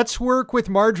 the Let's Work with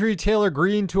Marjorie Taylor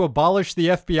Greene to Abolish the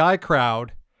FBI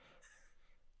crowd.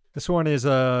 This one is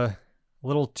a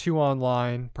little too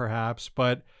online, perhaps,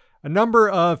 but a number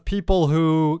of people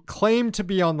who claim to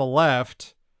be on the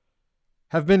left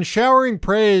have been showering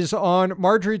praise on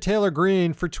Marjorie Taylor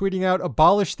Greene for tweeting out,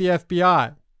 abolish the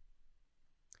FBI.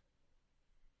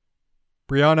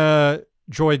 Brianna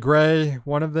Joy Gray,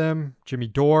 one of them, Jimmy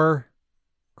Dore,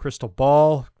 Crystal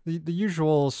Ball, the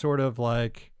usual sort of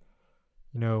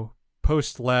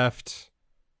post-left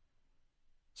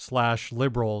 /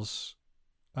 liberals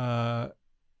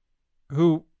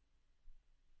who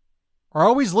are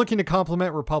always looking to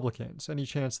compliment Republicans any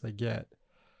chance they get.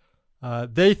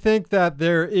 They think that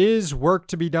there is work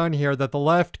to be done here, that the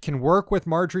left can work with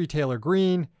Marjorie Taylor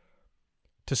Greene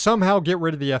to somehow get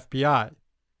rid of the FBI.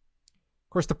 Of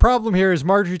course, the problem here is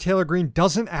Marjorie Taylor Greene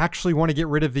doesn't actually want to get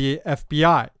rid of the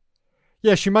FBI.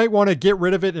 Yeah, she might want to get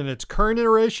rid of it in its current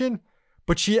iteration,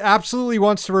 but she absolutely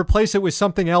wants to replace it with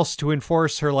something else to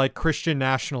enforce her Christian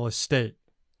nationalist state.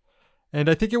 And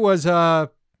I think it was Dinesh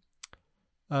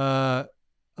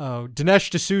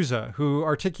D'Souza who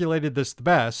articulated this the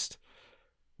best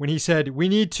when he said, we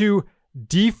need to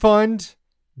defund,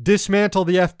 dismantle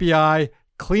the FBI,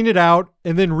 clean it out,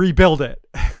 and then rebuild it.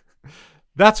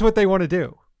 That's what they want to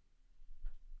do.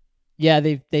 Yeah,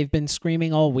 they've been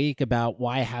screaming all week about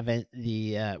why aren't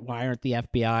the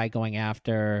FBI going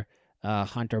after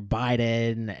Hunter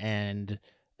Biden and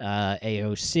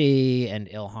AOC and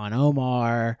Ilhan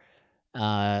Omar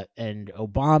and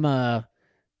Obama,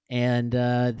 and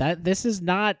that this is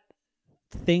not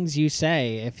things you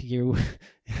say if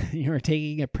you're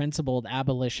taking a principled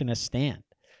abolitionist stand.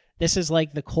 This is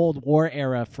like the Cold War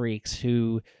era freaks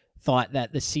who thought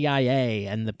that the CIA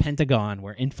and the Pentagon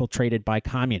were infiltrated by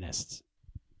communists.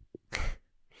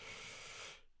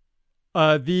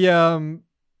 The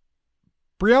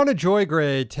Brianna Joy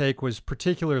Gray take was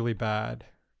particularly bad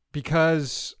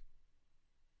because,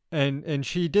 and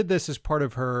she did this as part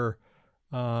of her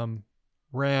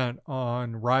rant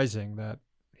on Rising, that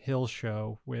Hill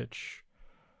show, which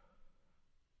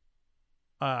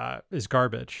is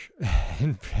garbage.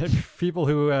 and people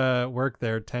who work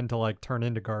there tend to like turn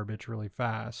into garbage really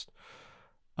fast.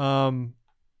 But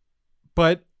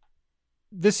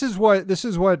this is what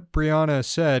Brianna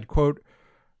said, quote,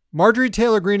 "Marjorie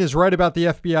Taylor Greene is right about the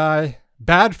FBI,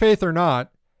 bad faith or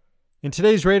not. In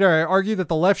today's Radar, I argue that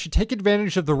the left should take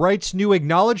advantage of the right's new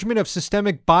acknowledgement of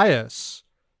systemic bias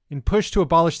and push to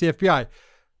abolish the FBI."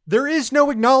 There is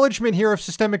no acknowledgement here of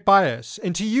systemic bias.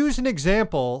 And to use an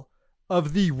example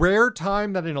of the rare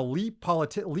time that an elite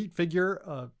figure,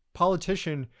 a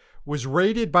politician, was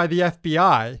raided by the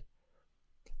FBI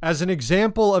as an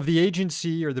example of the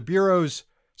agency or the Bureau's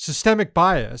systemic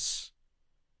bias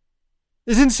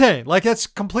is insane. Like, that's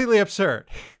completely absurd.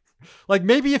 Like,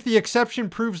 maybe if the exception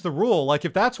proves the rule, like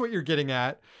if that's what you're getting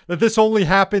at, that this only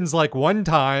happens like one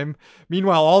time,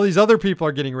 meanwhile all these other people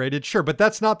are getting raided, sure, but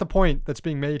that's not the point that's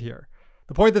being made here.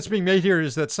 The point that's being made here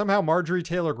is that somehow Marjorie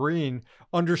Taylor Greene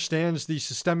understands the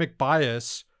systemic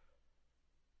bias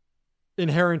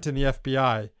inherent in the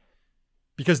FBI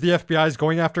because the FBI is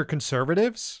going after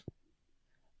conservatives.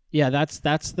 Yeah, that's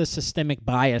the systemic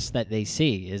bias that they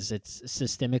see, is it's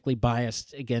systemically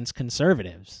biased against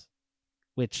conservatives,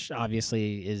 which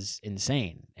obviously is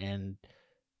insane. And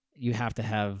you have to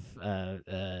have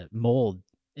mold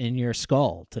in your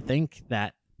skull to think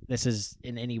that this is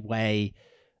in any way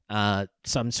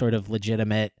some sort of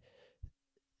legitimate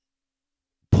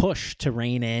push to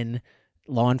rein in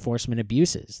law enforcement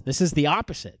abuses. This is the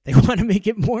opposite. They want to make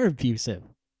it more abusive.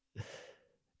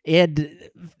 And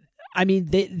I mean,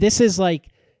 this is like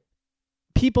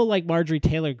people like Marjorie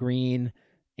Taylor Greene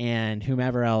and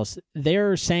whomever else,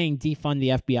 they're saying defund the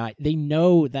FBI. They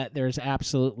know that there's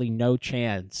absolutely no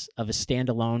chance of a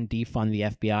standalone defund the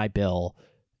FBI bill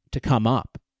to come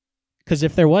up. Because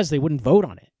if there was, they wouldn't vote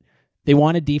on it. They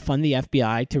want to defund the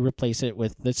FBI to replace it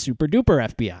with the super duper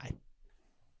FBI.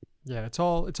 Yeah, it's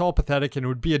all pathetic, and it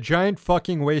would be a giant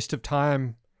fucking waste of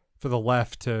time for the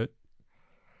left to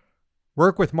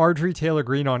work with Marjorie Taylor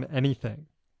Greene on anything.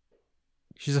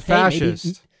 She's a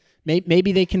fascist.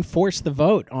 Maybe they can force the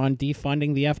vote on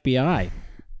defunding the FBI.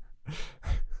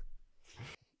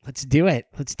 Let's do it.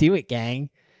 Let's do it, gang.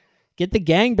 Get the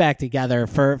gang back together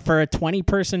for a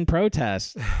 20-person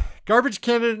protest. Garbage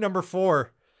candidate number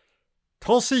 4,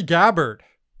 Tulsi Gabbard.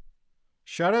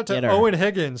 Shout out to Owen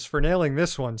Higgins for nailing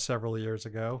this one several years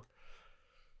ago.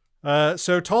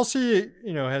 So Tulsi,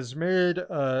 has made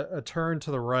a turn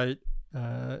to the right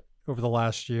over the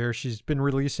last year. She's been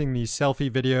releasing these selfie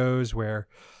videos where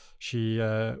she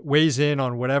weighs in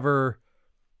on whatever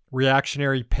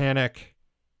reactionary panic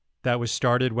that was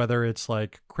started, whether it's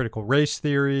like critical race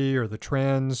theory or the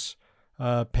trans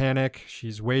panic.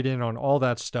 She's weighed in on all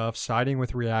that stuff, siding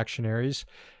with reactionaries.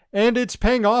 And it's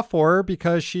paying off for her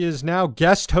because she is now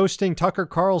guest hosting Tucker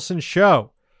Carlson's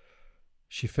show.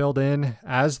 She filled in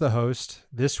as the host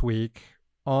this week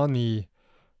on the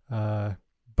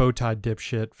bowtie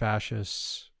dipshit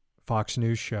fascists Fox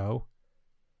News show.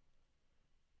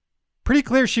 Pretty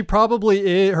clear she probably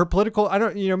is, her political,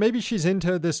 maybe she's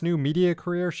into this new media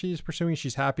career she's pursuing.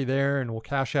 She's happy there and will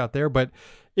cash out there. But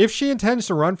if she intends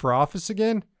to run for office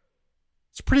again,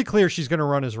 it's pretty clear she's going to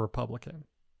run as a Republican.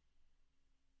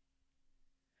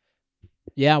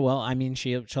 Yeah, well, I mean,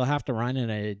 she'll have to run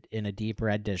in a deep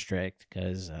red district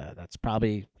because that's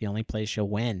probably the only place she'll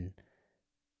win.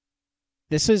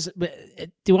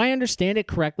 Do I understand it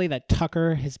correctly that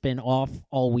Tucker has been off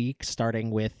all week,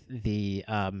 starting with the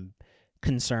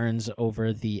concerns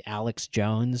over the Alex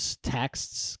Jones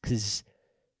texts? Because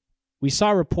we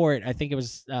saw a report, I think it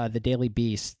was the Daily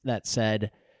Beast, that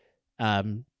said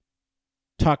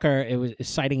Tucker, it was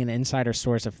citing an insider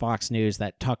source of Fox News,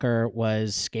 that Tucker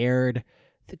was scared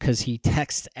because he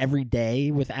texts every day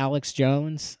with Alex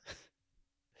Jones,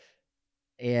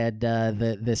 and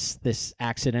this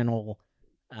accidental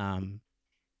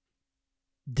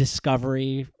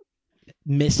discovery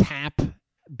mishap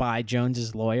by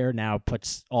Jones's lawyer now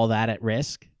puts all that at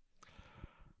risk.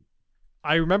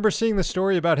 I remember seeing the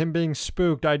story about him being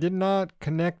spooked. I did not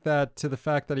connect that to the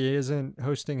fact that he isn't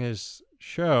hosting his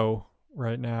show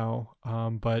right now.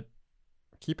 But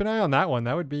keep an eye on that one.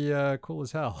 That would be cool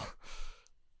as hell.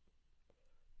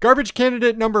 Garbage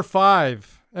candidate number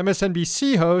 5,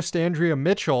 MSNBC host Andrea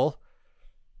Mitchell.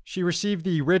 She received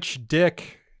the Rich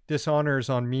Dick dishonors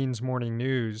on Means Morning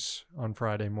News on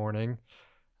Friday morning.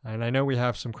 And I know we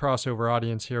have some crossover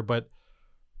audience here, but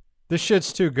this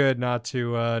shit's too good not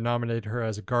to nominate her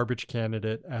as a garbage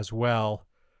candidate as well.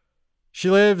 She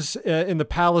lives in the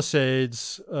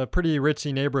Palisades, a pretty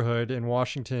ritzy neighborhood in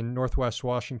Washington, Northwest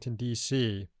Washington,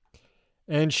 D.C.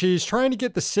 And she's trying to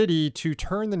get the city to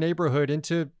turn the neighborhood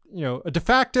into, a de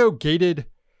facto gated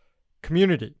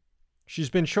community. She's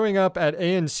been showing up at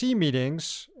ANC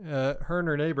meetings, her and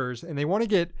her neighbors, and they want to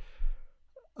get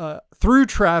through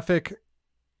traffic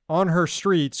on her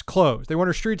streets closed. They want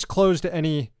her streets closed to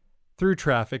any through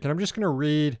traffic. And I'm just going to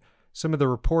read some of the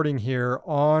reporting here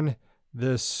on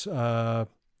this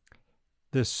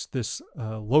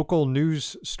local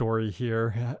news story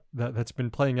here that's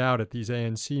been playing out at these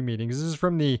ANC meetings. This is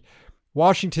from the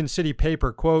Washington City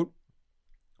paper. Quote,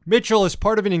 Mitchell is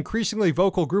part of an increasingly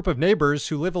vocal group of neighbors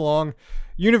who live along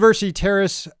University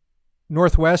Terrace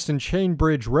Northwest and Chain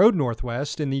Bridge Road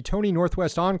Northwest in the Tony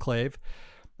Northwest Enclave,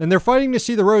 and they're fighting to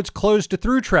see the roads closed to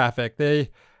through traffic.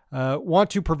 They want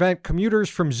to prevent commuters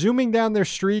from zooming down their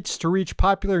streets to reach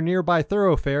popular nearby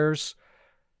thoroughfares.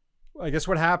 I guess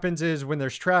what happens is when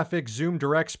there's traffic, Zoom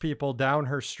directs people down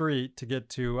her street to get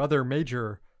to other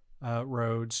major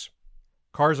roads.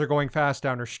 Cars are going fast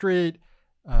down her street.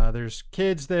 There's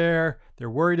kids there. They're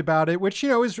worried about it, which,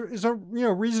 is a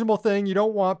reasonable thing. You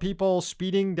don't want people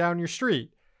speeding down your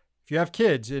street. If you have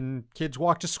kids and kids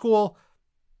walk to school,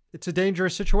 it's a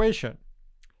dangerous situation.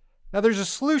 Now, there's a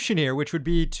solution here, which would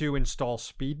be to install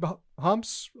speed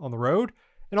humps on the road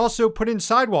and also put in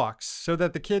sidewalks so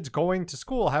that the kids going to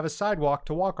school have a sidewalk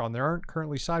to walk on. There aren't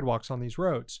currently sidewalks on these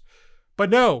roads. But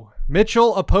no,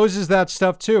 Mitchell opposes that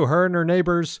stuff too. Her and her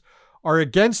neighbors are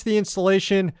against the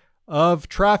installation of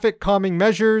traffic calming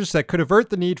measures that could avert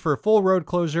the need for a full road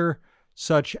closure,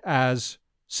 such as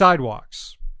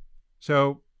sidewalks.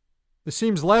 So this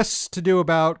seems less to do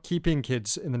about keeping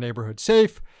kids in the neighborhood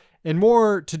safe and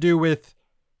more to do with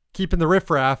keeping the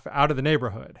riffraff out of the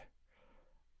neighborhood.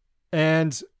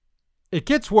 And it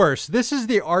gets worse. This is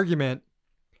the argument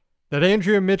that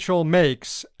Andrea Mitchell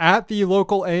makes at the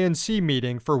local ANC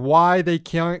meeting for why they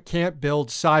can't build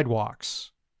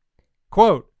sidewalks.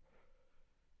 Quote,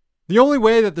 the only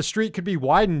way that the street could be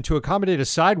widened to accommodate a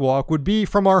sidewalk would be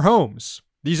from our homes.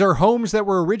 These are homes that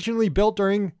were originally built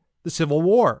during the Civil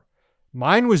War.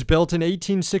 Mine was built in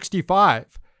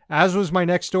 1865, as was my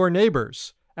next door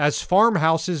neighbor's, as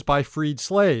farmhouses by freed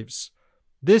slaves.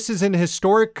 This is an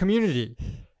historic community,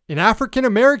 an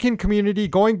African-American community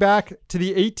going back to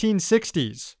the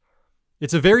 1860s.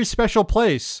 It's a very special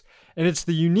place, and it's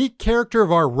the unique character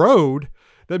of our road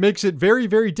that makes it very,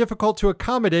 very difficult to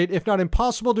accommodate, if not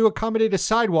impossible to accommodate a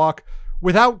sidewalk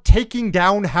without taking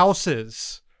down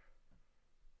houses.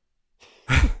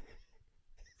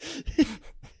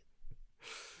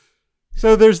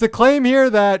 So there's the claim here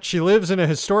that she lives in a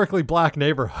historically black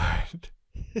neighborhood.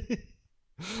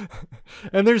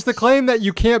 And there's the claim that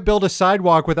you can't build a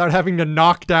sidewalk without having to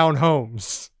knock down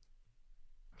homes.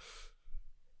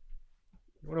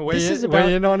 You want to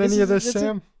weigh in on any of this,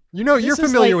 Sam? You're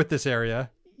familiar with this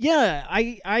area. Yeah,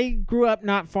 I grew up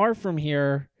not far from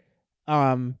here.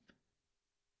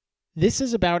 This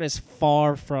is about as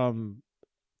far from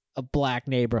a black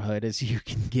neighborhood as you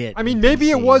can get. I mean, maybe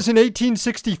it was in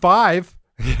 1865,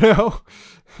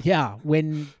 Yeah,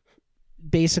 when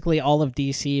basically all of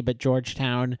DC but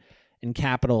Georgetown and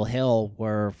Capitol Hill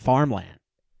were farmland.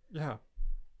 Yeah.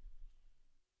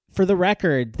 For the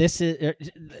record, this is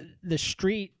the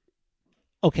street.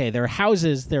 Okay, there are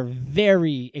houses. They're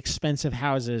very expensive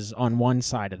houses on one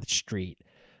side of the street.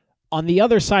 On the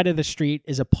other side of the street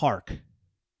is a park.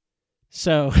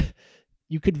 So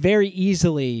you could very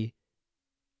easily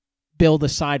build a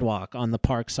sidewalk on the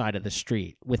park side of the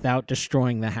street without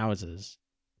destroying the houses.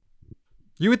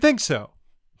 You would think so.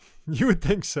 You would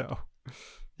think so.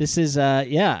 This is,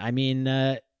 I mean,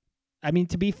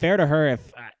 to be fair to her,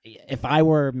 if I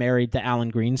were married to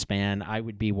Alan Greenspan, I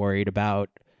would be worried about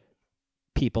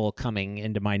people coming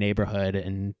into my neighborhood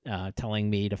and telling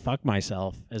me to fuck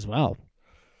myself as well.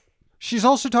 She's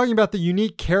also talking about the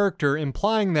unique character,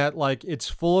 implying that it's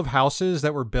full of houses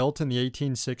that were built in the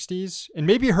 1860s, and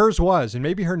maybe hers was, and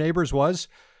maybe her neighbor's was.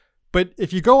 But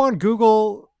if you go on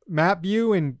Google Map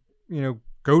View and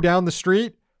go down the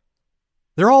street,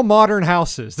 They're all modern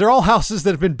houses. They're all houses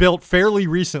that have been built fairly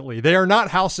recently. They are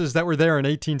not houses that were there in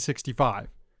 1865.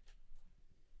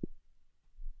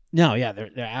 No, yeah, they're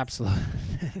absolutely.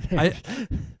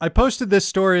 I posted this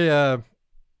story on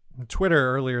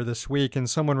Twitter earlier this week, and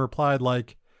someone replied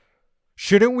like,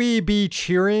 shouldn't we be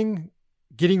cheering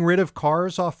getting rid of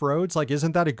cars off roads? Like,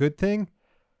 isn't that a good thing?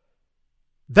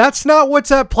 That's not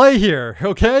what's at play here,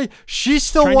 okay? She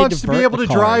still wants to be able to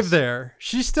drive there.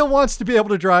 She still wants to be able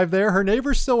to drive there. Her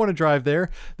neighbors still want to drive there.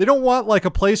 They don't want like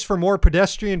a place for more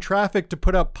pedestrian traffic to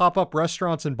put up pop-up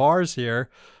restaurants and bars here.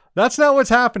 That's not what's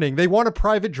happening. They want a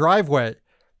private driveway.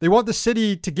 They want the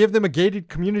city to give them a gated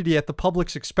community at the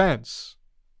public's expense.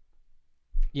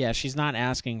 Yeah, she's not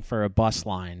asking for a bus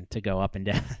line to go up and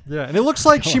down. Yeah, and it looks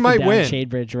like she might win.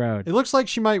 Shadebridge Road. It looks like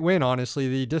she might win, honestly.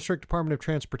 The District Department of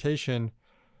Transportation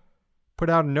put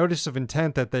out a notice of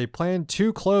intent that they plan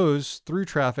to close through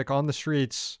traffic on the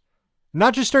streets,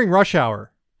 not just during rush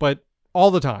hour, but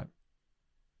all the time.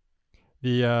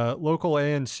 The local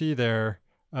ANC there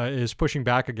is pushing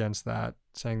back against that,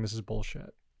 saying this is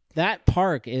bullshit. That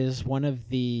park is one of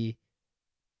the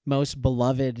most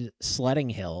beloved sledding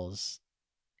hills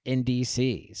in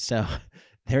DC. So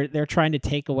they're trying to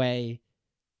take away.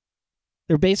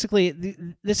 They're basically,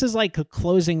 this is like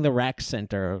closing the rec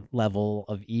center level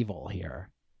of evil here.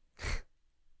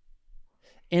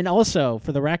 And also,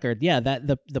 for the record, yeah, that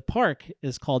the park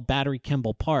is called Battery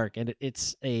Kimball Park, and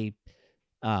it's a,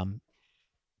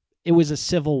 it was a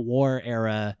Civil War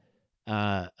era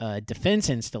defense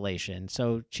installation.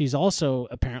 So she's also,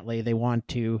 apparently, they want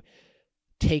to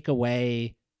take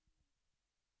away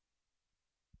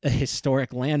a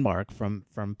historic landmark from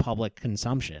public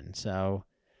consumption. So,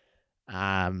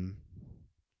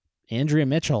 Andrea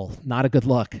Mitchell, not a good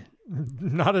look.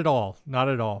 Not at all. Not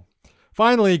at all.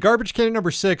 Finally, garbage can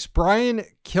number 6, Brian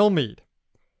Kilmeade.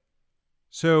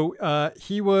 So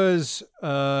he was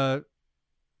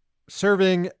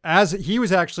serving as he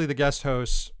was actually the guest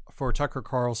host for Tucker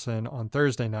Carlson on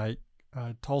Thursday night.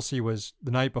 Tulsi was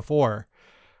the night before.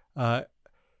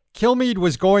 Kilmeade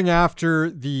was going after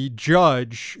the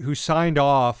judge who signed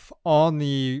off on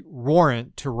the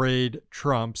warrant to raid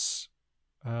Trump's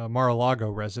Mar-a-Lago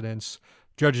residence.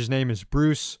 Judge's name is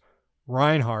Bruce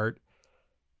Reinhart.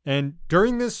 And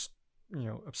during this,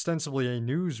 ostensibly a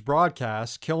news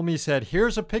broadcast, Kilmeade said,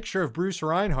 "Here's a picture of Bruce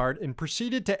Reinhart," and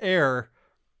proceeded to air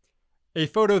a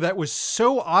photo that was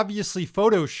so obviously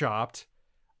photoshopped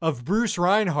of Bruce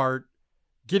Reinhart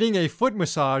getting a foot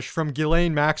massage from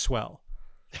Ghislaine Maxwell.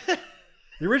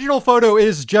 The original photo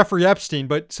is Jeffrey Epstein,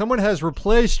 but someone has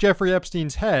replaced Jeffrey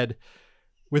Epstein's head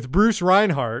with Bruce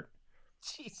Reinhart.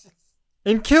 Jesus.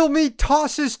 And Kilmeade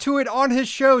tosses to it on his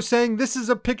show saying this is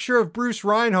a picture of Bruce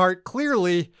Reinhart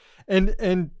clearly. And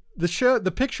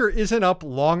the picture isn't up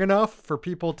long enough for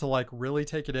people to like really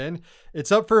take it in.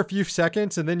 It's up for a few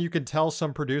seconds. And then you can tell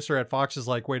some producer at Fox is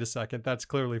like, wait a second, that's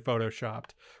clearly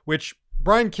photoshopped, which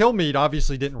Brian Kilmeade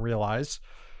obviously didn't realize.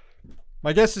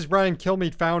 My guess is Brian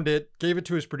Kilmeade found it, gave it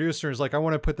to his producer, and was like, I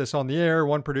want to put this on the air.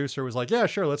 One producer was like, yeah,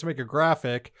 sure, let's make a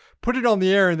graphic. Put it on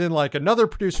the air, and then like another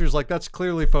producer is like, that's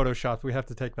clearly photoshopped. We have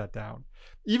to take that down.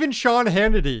 Even Sean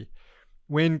Hannity,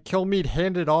 when Kilmeade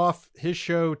handed off his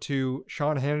show to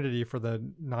Sean Hannity for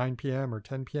the 9 p.m. or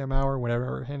 10 p.m. hour,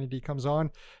 whenever Hannity comes on,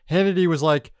 Hannity was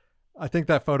like, I think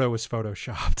that photo was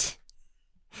photoshopped.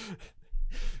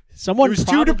 It was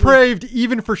too depraved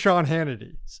even for Sean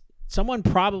Hannity. Someone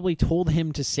probably told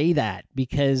him to say that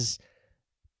because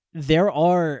there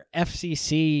are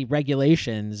FCC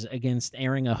regulations against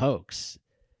airing a hoax.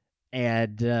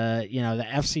 And, the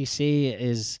FCC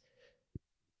is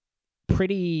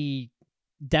pretty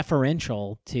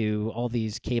deferential to all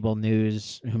these cable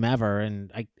news, whomever.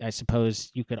 And I suppose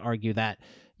you could argue that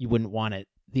you wouldn't want it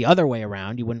the other way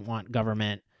around. You wouldn't want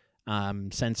government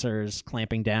censors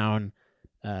clamping down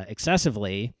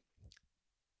excessively.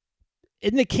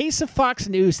 In the case of Fox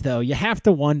News, though, you have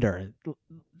to wonder.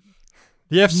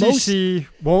 The FCC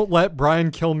won't let Brian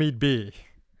Kilmeade be.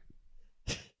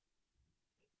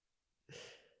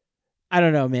 I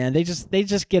don't know, man. They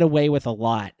just get away with a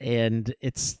lot, and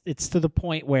it's to the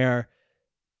point where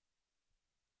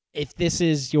if this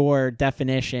is your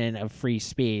definition of free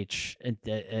speech,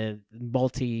 a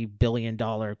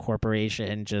multi-billion-dollar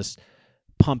corporation just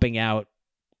pumping out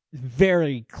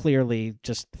very clearly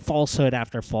just falsehood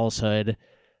after falsehood.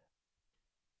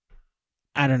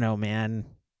 I don't know, man.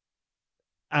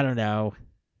 I don't know.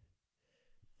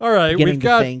 All right, beginning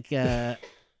to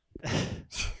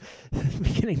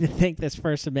think this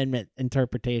First Amendment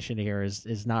interpretation here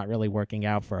is not really working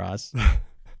out for us.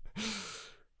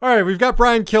 All right, we've got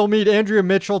Brian Kilmeade, Andrea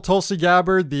Mitchell, Tulsi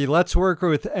Gabbard, the Let's Work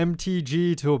with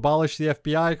MTG to Abolish the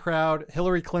FBI crowd,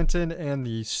 Hillary Clinton, and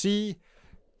the CDC.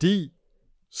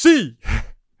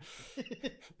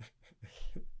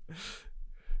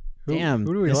 Damn,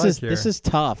 who do we this like is here? this is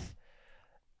tough.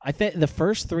 I think the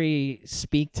first three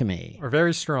speak to me. Are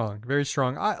very strong, very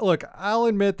strong. Look, I'll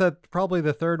admit that probably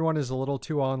the third one is a little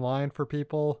too online for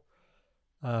people,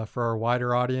 for our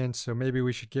wider audience. So maybe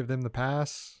we should give them the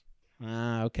pass.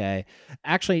 Okay.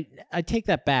 Actually, I take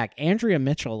that back. Andrea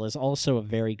Mitchell is also a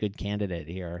very good candidate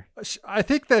here. I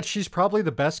think that she's probably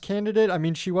the best candidate. I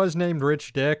mean, she was named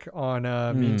Rich Dick on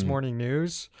Means Morning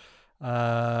News.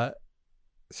 So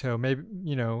maybe,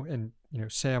 and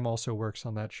Sam also works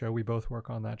on that show. We both work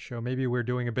on that show. Maybe we're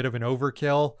doing a bit of an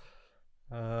overkill.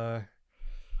 All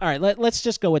right, let's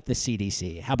just go with the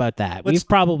CDC. How about that? We've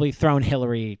probably thrown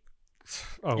Hillary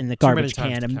in the garbage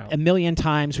can a million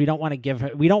times. We don't want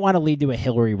to lead to a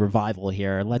Hillary revival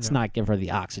here. Let's not give her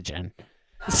the oxygen.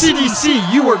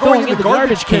 CDC, you are going in the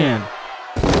garbage can.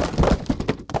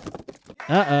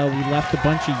 We left a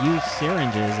bunch of used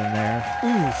syringes in there.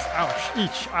 Oof, ouch,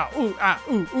 each, ooh,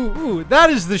 ooh, ooh, ooh.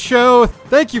 That is the show.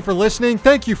 Thank you for listening.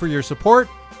 Thank you for your support.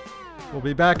 We'll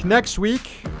be back next week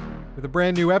with a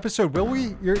brand new episode. Will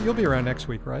we? You'll be around next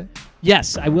week, right?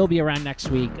 Yes, I will be around next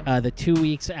week. The 2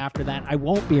 weeks after that, I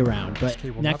won't be around, but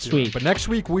next week. But next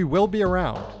week, we will be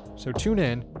around. So tune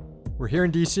in. We're here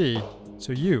in D.C.,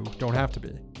 so you don't have to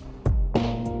be.